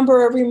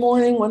remember every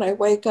morning when I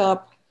wake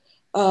up,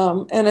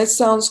 and it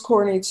sounds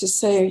corny to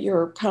say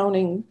you're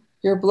counting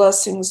your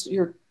blessings.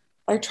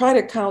 I try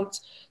to count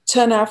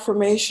 10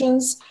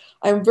 affirmations.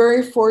 I'm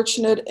very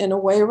fortunate in a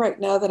way right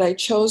now that I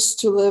chose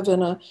to live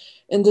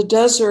in the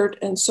desert,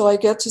 and so I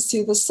get to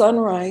see the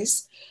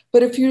sunrise.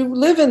 But if you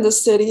live in the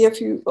city,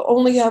 if you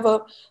only have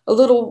a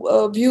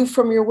little view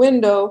from your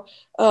window,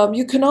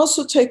 you can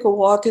also take a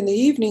walk in the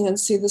evening and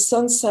see the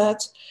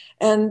sunset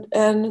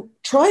and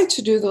try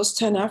to do those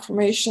 10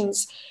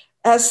 affirmations.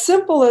 As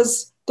simple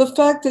as the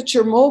fact that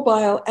you're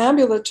mobile,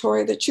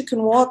 ambulatory, that you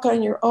can walk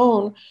on your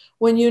own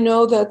when you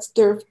know that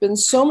there have been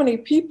so many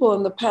people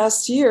in the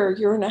past year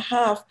and a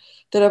half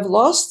that have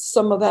lost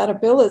some of that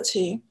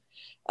ability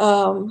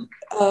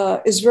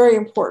is very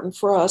important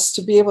for us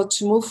to be able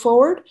to move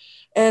forward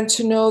and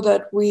to know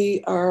that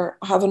we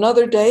have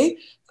another day,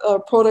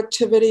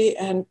 productivity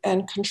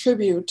and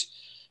contribute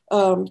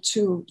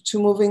to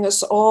moving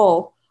us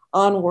all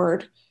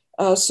onward.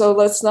 So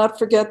let's not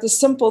forget the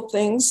simple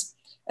things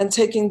and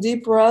taking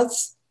deep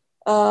breaths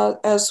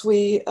as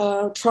we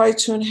try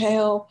to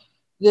inhale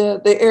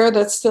the air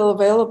that's still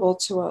available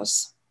to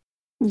us.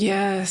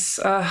 Yes.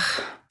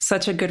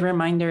 Such a good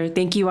reminder.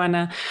 Thank you,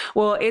 Ana.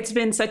 Well, it's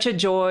been such a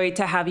joy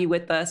to have you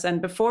with us.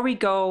 And before we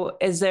go,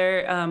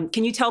 can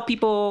you tell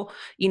people,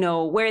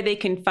 where they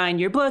can find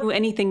your book,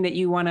 anything that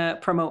you want to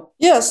promote?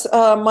 Yes.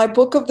 My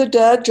Book of the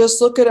Dead,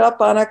 just look it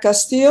up, Ana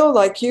Castillo,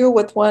 like you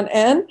with one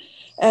N.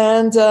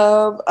 And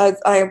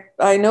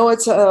I know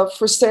it's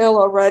for sale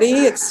already.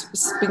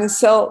 It's being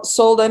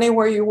sold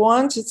anywhere you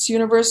want. It's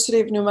University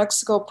of New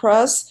Mexico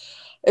Press.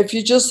 If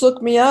you just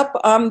look me up,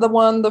 I'm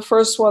the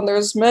first one.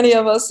 There's many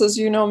of us, as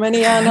you know,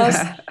 many Anas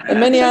and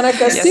many Ana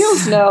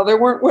Castillos now. There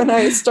weren't when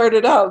I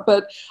started out,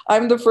 but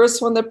I'm the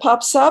first one that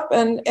pops up.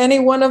 And any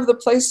one of the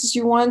places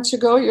you want to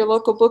go, your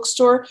local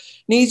bookstore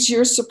needs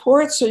your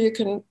support, so you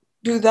can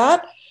do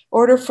that.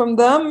 Order from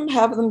them,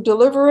 have them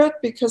deliver it,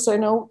 because I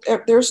know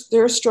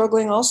they're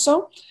struggling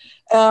also.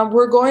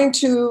 We're going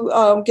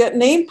to get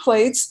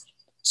nameplates.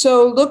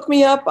 So look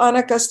me up,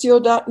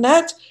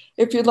 anacastillo.net.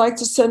 If you'd like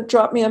to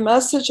drop me a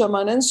message, I'm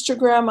on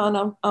Instagram,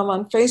 I'm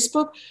on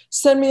Facebook.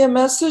 Send me a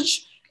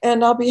message,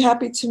 and I'll be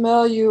happy to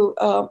mail you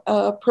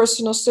a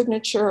personal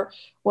signature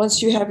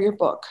once you have your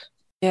book.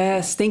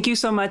 Yes, thank you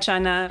so much,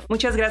 Ana.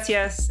 Muchas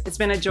gracias. It's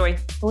been a joy.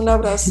 Un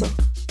abrazo.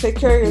 Take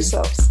care of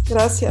yourselves.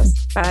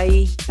 Gracias.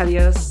 Bye.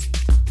 Adios.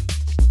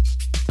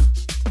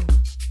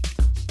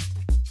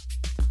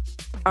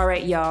 All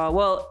right, y'all.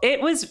 Well, it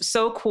was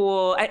so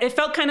cool. It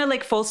felt kind of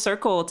like full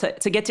circle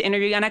to get to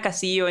interview Ana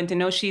Castillo and to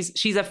know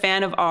she's a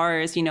fan of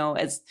ours,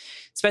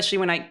 especially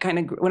when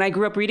I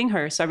grew up reading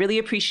her. So I really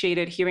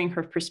appreciated hearing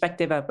her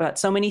perspective about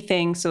so many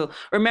things. So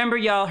remember,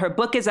 y'all, her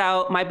book is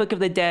out, My Book of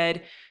the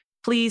Dead.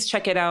 Please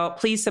check it out.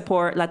 Please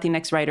support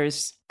Latinx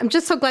writers. I'm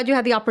just so glad you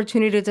had the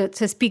opportunity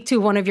to speak to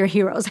one of your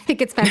heroes. I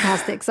think it's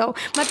fantastic. So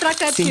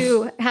matraca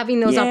to having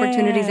those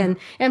opportunities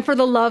and for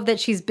the love that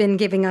she's been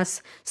giving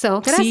us.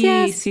 So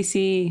gracias.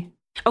 Sí.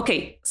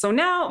 Okay, so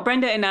now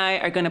Brenda and I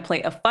are going to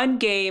play a fun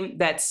game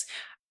that's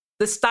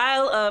the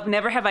style of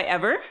Never Have I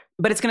Ever,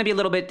 but it's going to be a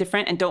little bit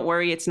different. And don't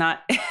worry, it's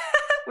not,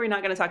 we're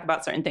not going to talk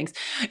about certain things.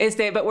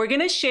 But we're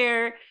going to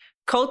share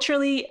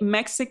culturally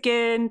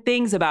Mexican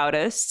things about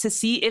us to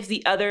see if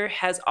the other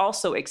has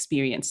also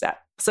experienced that.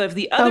 So if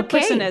the other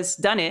person has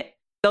done it,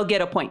 they'll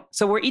get a point.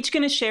 So we're each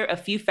going to share a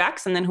few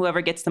facts, and then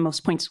whoever gets the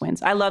most points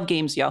wins. I love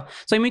games, y'all.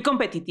 Soy muy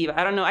competitiva.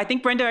 I don't know. I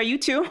think, Brenda, are you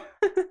too?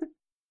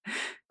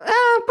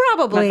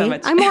 Probably. Not that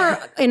much. I'm more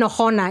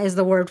enojona is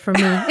the word for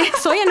me.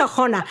 Soy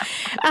enojona.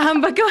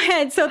 But go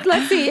ahead. So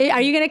let's see.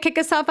 Are you going to kick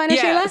us off, Ana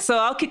Sheila? So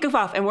I'll kick us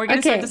off. And we're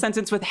going to start the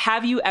sentence with,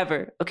 have you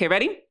ever? Okay,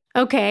 ready?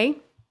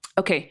 Okay.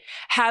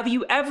 Have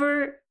you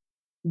ever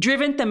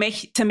driven to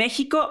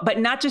Mexico, but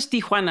not just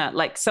Tijuana,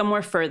 like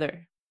somewhere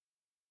further?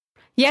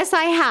 Yes,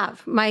 I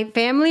have. My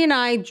family and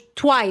I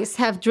twice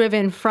have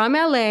driven from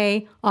LA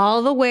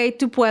all the way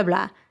to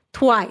Puebla.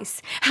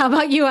 Twice. How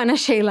about you, Ana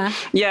Sheila?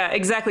 Yeah,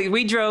 exactly.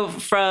 We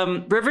drove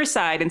from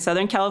Riverside in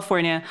Southern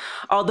California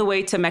all the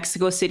way to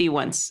Mexico City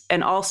once,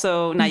 and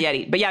also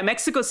Nayarit. But yeah,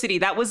 Mexico City,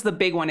 that was the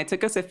big one. It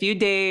took us a few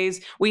days.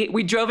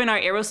 We drove in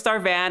our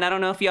Aerostar van. I don't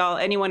know if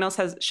anyone else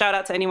has, shout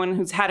out to anyone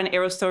who's had an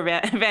Aerostar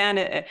van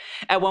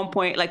at one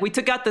point. Like, we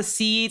took out the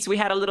seats. We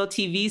had a little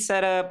TV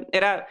set up.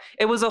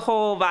 It was a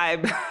whole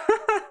vibe.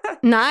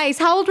 Nice.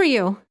 How old were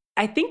you?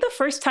 I think the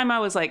first time I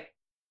was like,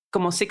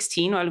 como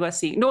 16 or algo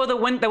así. No, the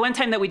one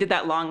time that we did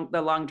the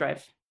long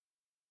drive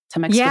to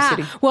Mexico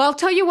City. Well, I'll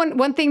tell you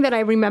one thing that I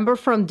remember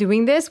from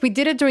doing this. We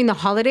did it during the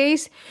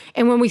holidays.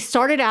 And when we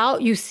started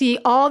out, you see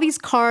all these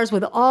cars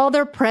with all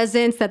their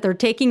presents that they're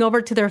taking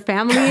over to their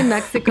family in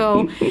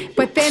Mexico.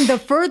 But then the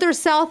further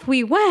south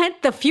we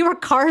went, the fewer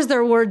cars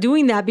there were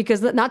doing that,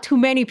 because not too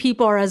many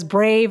people are as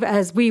brave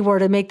as we were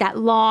to make that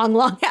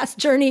long ass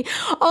journey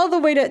all the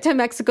way to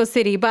Mexico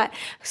City. But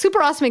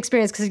super awesome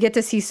experience because you get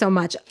to see so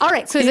much. All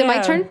right. So is it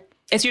my turn?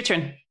 It's your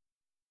turn.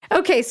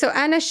 Okay. So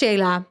Ana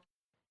Sheila,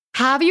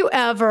 have you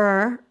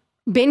ever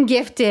been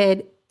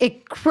gifted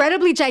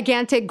incredibly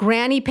gigantic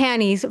granny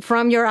panties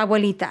from your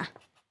abuelita?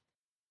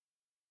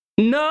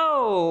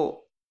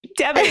 No.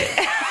 Damn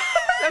it.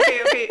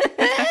 Okay.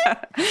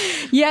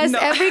 Yes, no.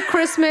 Every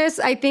Christmas,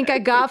 I think I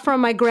got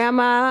from my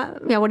grandma,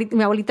 mi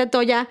abuelita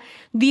Toya,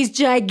 these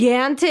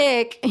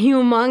gigantic,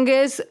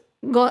 humongous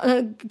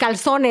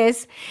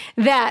calzones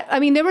that, I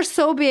mean, they were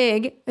so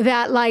big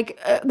that like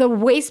the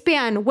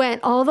waistband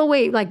went all the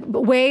way, like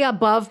way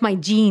above my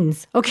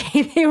jeans.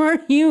 Okay. They were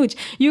huge.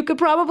 You could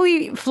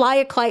probably fly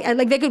a kite,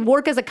 like they could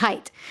work as a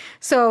kite.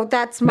 So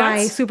that's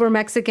my super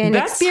Mexican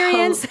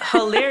experience.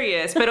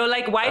 Hilarious. But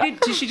like,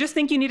 did she just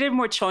think you needed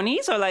more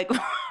chonis or like,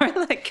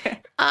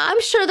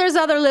 I'm sure there's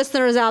other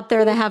listeners out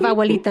there that have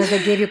abuelitas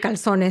that gave you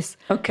calzones.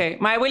 Okay.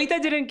 My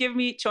abuelita didn't give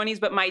me chonis,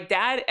 but my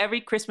dad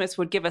every Christmas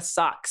would give us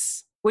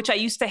socks, which I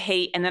used to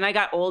hate. And then I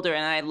got older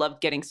and I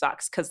loved getting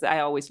socks because I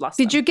always lost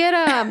them. Did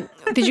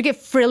you get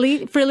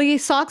frilly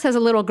socks as a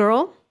little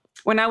girl?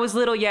 When I was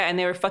little, yeah, and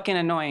they were fucking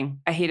annoying.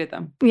 I hated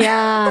them.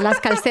 Yeah, las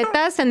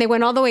calcetas, and they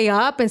went all the way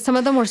up, and some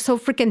of them were so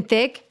freaking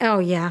thick. Oh,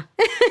 yeah.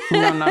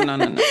 No.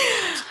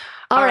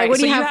 All right, what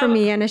do you have for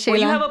me, Ana Sheila?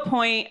 Well, you have a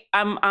point.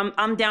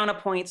 I'm down a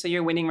point, so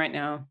you're winning right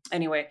now.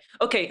 Anyway,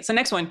 okay, so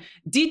next one.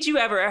 Did you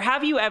ever, or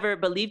have you ever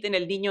believed in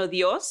El Niño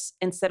Dios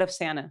instead of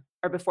Santa,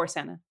 or before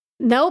Santa?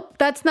 Nope,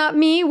 that's not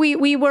me.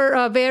 We were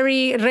a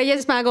very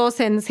Reyes Magos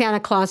and Santa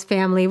Claus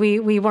family.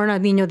 We weren't a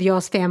Niño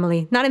Dios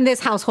family. Not in this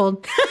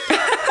household.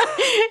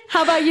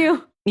 How about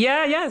you?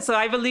 Yeah. So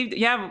I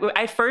believed,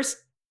 I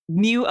first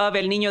knew of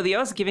El Niño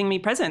Dios giving me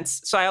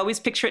presents. So I always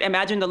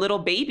imagined a little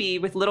baby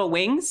with little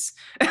wings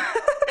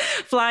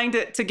flying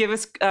to give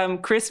us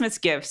Christmas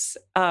gifts.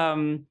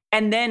 And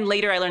then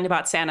later I learned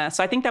about Santa.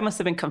 So I think that must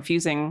have been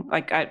confusing.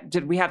 Like,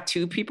 did we have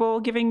two people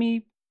giving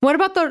me? What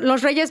about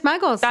los Reyes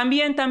Magos?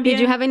 También. Did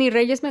you have any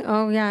Reyes Magos?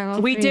 Oh, yeah.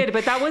 We did,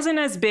 but that wasn't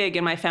as big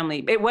in my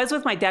family. It was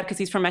with my dad because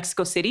he's from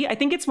Mexico City. I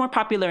think it's more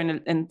popular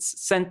in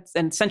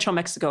Central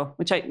Mexico,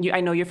 which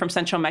I know you're from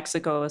Central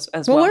Mexico as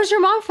well. Well,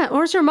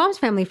 where's your mom's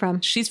family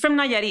from? She's from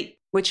Nayarit,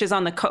 which is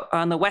on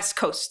the West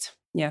Coast.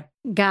 Yeah.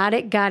 Got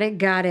it.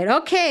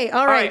 Okay.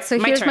 All right. So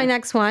here's my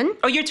next one.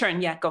 Oh, your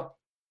turn. Yeah, go.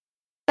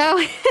 Oh,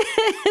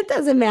 it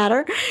doesn't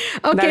matter.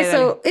 Okay,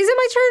 so is it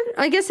my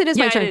turn? I guess it is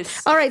my turn.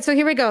 All right, so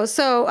here we go.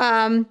 So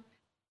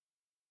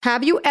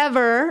have you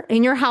ever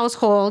in your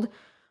household,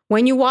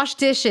 when you wash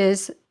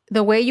dishes,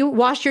 the way you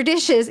wash your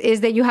dishes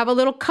is that you have a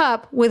little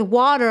cup with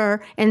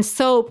water and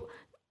soap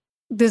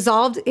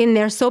dissolved in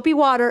there, soapy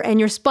water,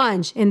 and your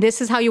sponge. And this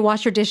is how you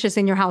wash your dishes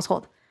in your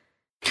household.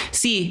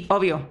 Sí,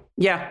 obvio.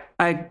 Yeah,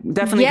 I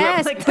definitely grew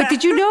up like that. But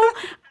did you know,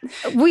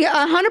 we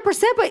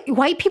 100%, but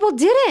white people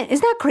didn't.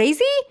 Isn't that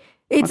crazy?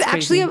 It's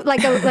actually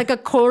like a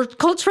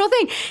cultural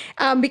thing,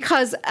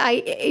 because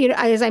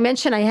as I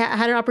mentioned, I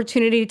had an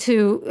opportunity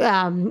to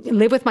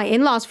live with my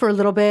in-laws for a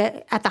little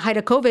bit at the height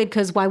of COVID.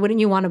 Because why wouldn't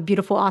you want a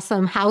beautiful,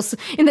 awesome house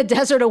in the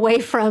desert away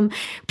from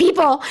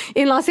people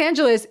in Los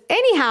Angeles?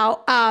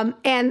 Anyhow,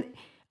 and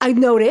I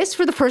noticed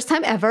for the first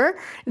time ever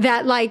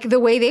that like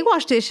the way they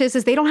wash dishes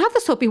is they don't have the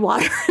soapy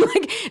water.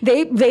 Like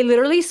they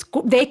literally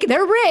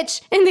they're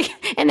rich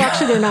and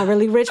actually they're not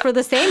really rich for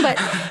the same, but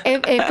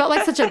it felt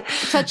like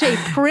such a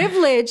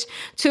privilege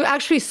to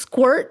actually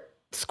squirt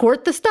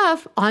the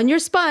stuff on your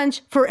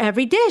sponge for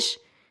every dish.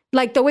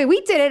 Like the way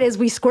we did it is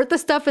we squirt the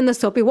stuff in the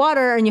soapy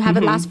water and you have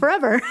it last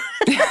forever.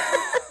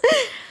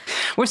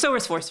 We're so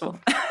resourceful.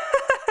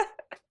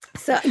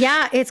 So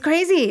yeah, it's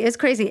crazy. It's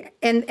crazy.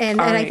 And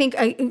I think,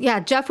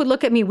 Jeff would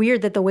look at me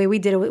weird that the way we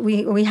did it,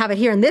 we have it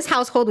here in this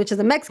household, which is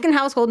a Mexican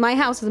household. My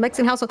house is a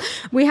Mexican household.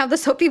 We have the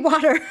soapy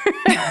water.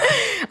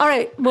 All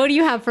right. What do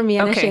you have for me,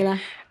 Ana Sheila?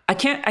 I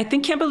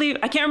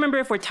can't remember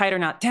if we're tied or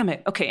not. Damn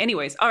it. Okay.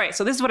 Anyways. All right.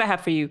 So this is what I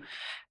have for you.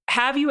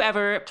 Have you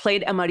ever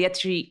played a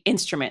mariachi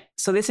instrument?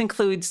 So this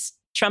includes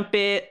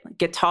trumpet,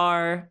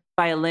 guitar,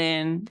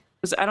 violin.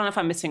 I don't know if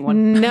I'm missing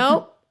one.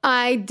 No,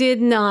 I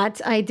did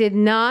not. I did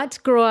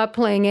not grow up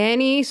playing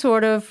any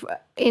sort of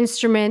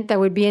instrument that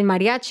would be in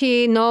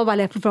mariachi. No,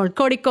 vale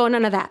folclórico,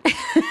 none of that,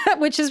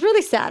 which is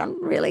really sad,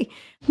 really.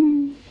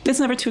 It's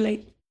never too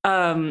late.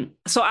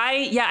 So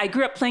I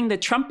grew up playing the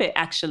trumpet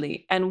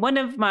actually. And one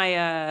of my,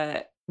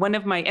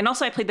 and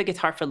also I played the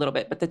guitar for a little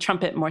bit, but the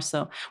trumpet more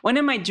so. One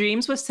of my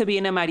dreams was to be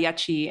in a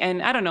mariachi.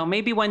 And I don't know,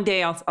 maybe one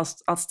day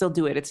I'll still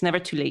do it. It's never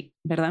too late,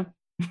 ¿verdad?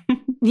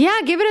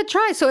 Yeah, give it a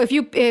try. So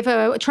if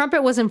a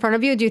trumpet was in front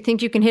of you, do you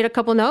think you can hit a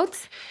couple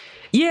notes?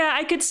 Yeah,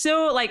 I could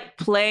still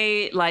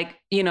play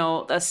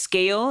a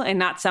scale and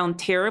not sound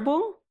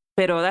terrible,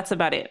 pero that's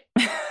about it.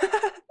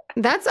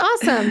 That's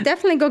awesome.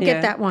 Definitely go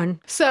get that one.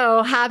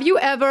 So have you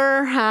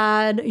ever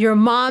had your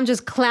mom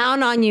just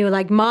clown on you?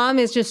 Like mom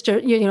is just,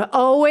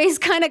 always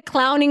kind of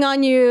clowning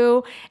on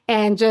you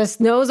and just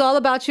knows all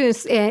about you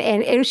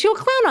and she'll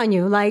clown on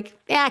you. Like,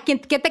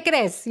 ¿qué te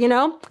crees?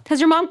 Does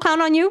your mom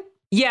clown on you?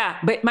 Yeah,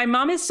 but my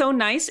mom is so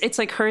nice. It's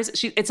like hers.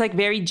 It's like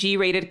very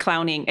G-rated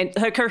clowning, and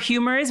her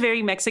humor is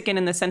very Mexican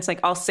in the sense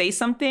I'll say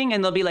something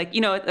and they'll be like,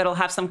 it'll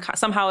have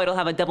somehow it'll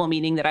have a double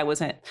meaning that I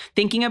wasn't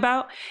thinking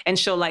about, and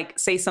she'll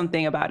say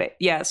something about it.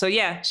 Yeah, so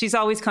yeah, she's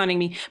always clowning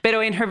me, pero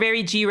in her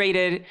very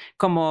G-rated,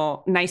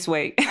 como nice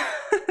way.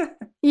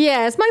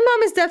 Yes, my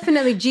mom is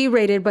definitely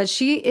G-rated, but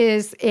she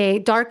is a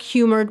dark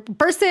humored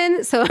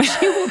person, so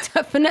she will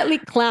definitely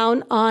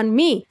clown on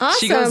me. Awesome.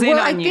 She goes in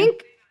on you.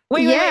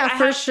 Wait,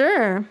 for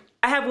sure.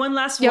 I have one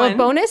last one. You have a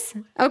bonus?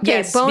 Okay,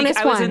 yes,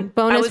 bonus one.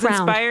 Bonus I was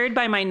round. inspired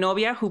by my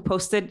novia who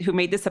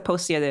made this a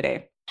post the other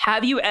day.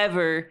 Have you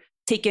ever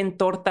taken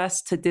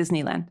tortas to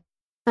Disneyland?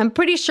 I'm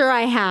pretty sure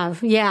I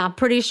have. Yeah,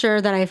 pretty sure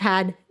that I've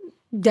had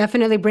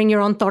definitely bring your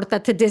own torta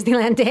to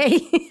Disneyland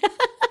Day.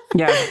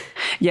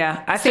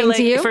 Yeah. I feel like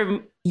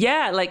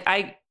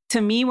to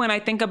me, when I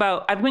think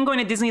about, I've been going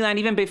to Disneyland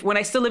even before, when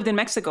I still lived in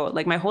Mexico,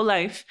 my whole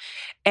life.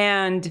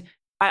 And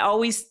I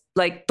always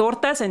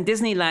tortas and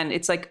Disneyland.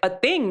 It's a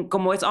thing.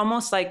 Como it's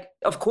almost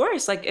of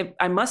course,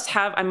 I must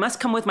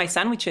come with my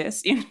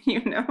sandwiches,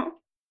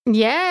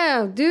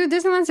 Yeah, dude,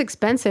 Disneyland's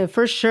expensive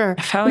for sure.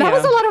 That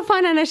was a lot of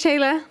fun, Ana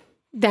Sheila.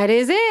 That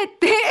is it.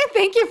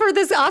 Thank you for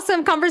this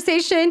awesome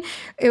conversation.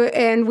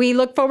 And we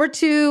look forward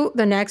to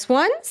the next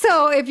one.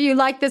 So if you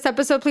like this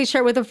episode, please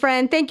share it with a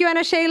friend. Thank you,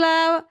 Ana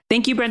Sheila.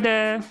 Thank you,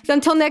 Brenda.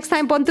 Until next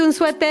time, ponte un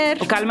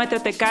suéter. O cálmate o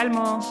te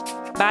calmo.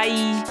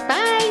 Bye.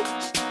 Bye.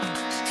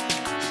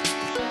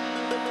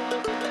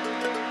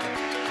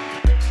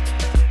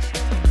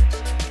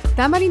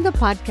 Tamarindo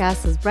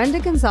Podcast is Brenda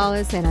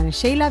Gonzalez and Ana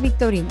Sheila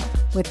Victorino,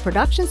 with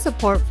production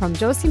support from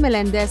Josie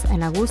Melendez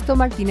and Augusto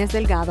Martinez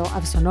Delgado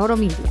of Sonoro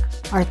Media.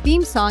 Our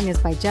theme song is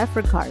by Jeff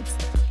Ricards.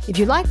 If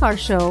you like our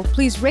show,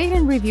 please rate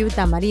and review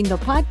Tamarindo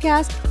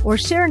Podcast or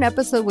share an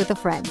episode with a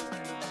friend.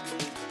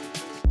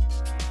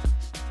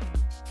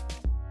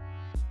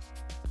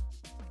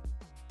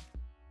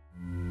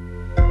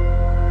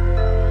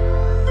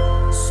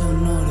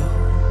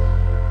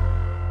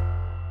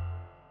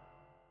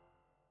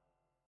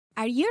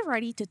 Are you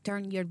ready to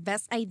turn your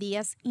best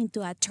ideas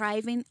into a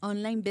thriving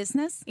online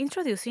business?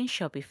 Introducing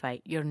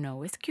Shopify, your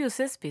no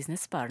excuses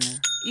business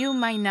partner. You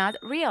might not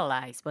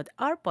realize, but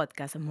our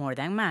podcast, More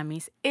Than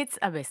Mommies, it's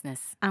a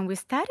business. And we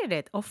started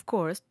it, of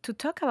course, to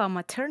talk about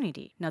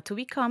maternity, not to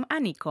become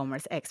an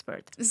e-commerce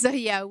expert. So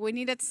yeah, we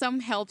needed some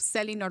help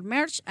selling our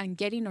merch and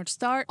getting our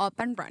store up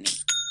and running.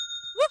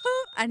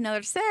 Woohoo!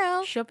 Another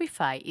sale!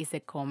 Shopify is a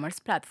commerce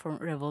platform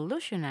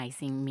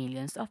revolutionizing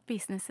millions of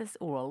businesses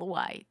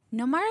worldwide.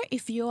 No matter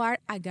if you are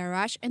a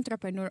garage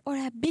entrepreneur or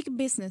a big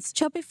business,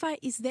 Shopify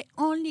is the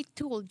only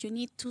tool you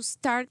need to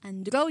start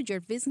and grow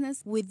your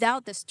business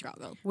without the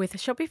struggle. With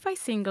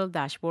Shopify's single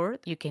dashboard,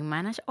 you can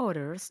manage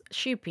orders,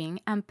 shipping,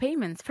 and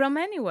payments from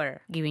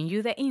anywhere, giving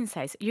you the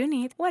insights you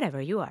need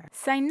wherever you are.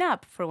 Sign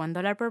up for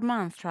 $1 per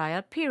month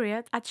trial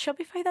period at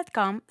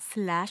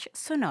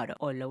shopify.com/sonoro,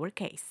 all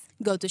lowercase.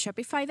 Go to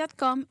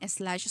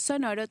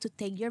shopify.com/sonoro to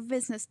take your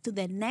business to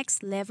the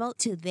next level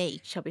today.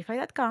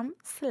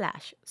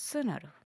 Shopify.com/sonoro.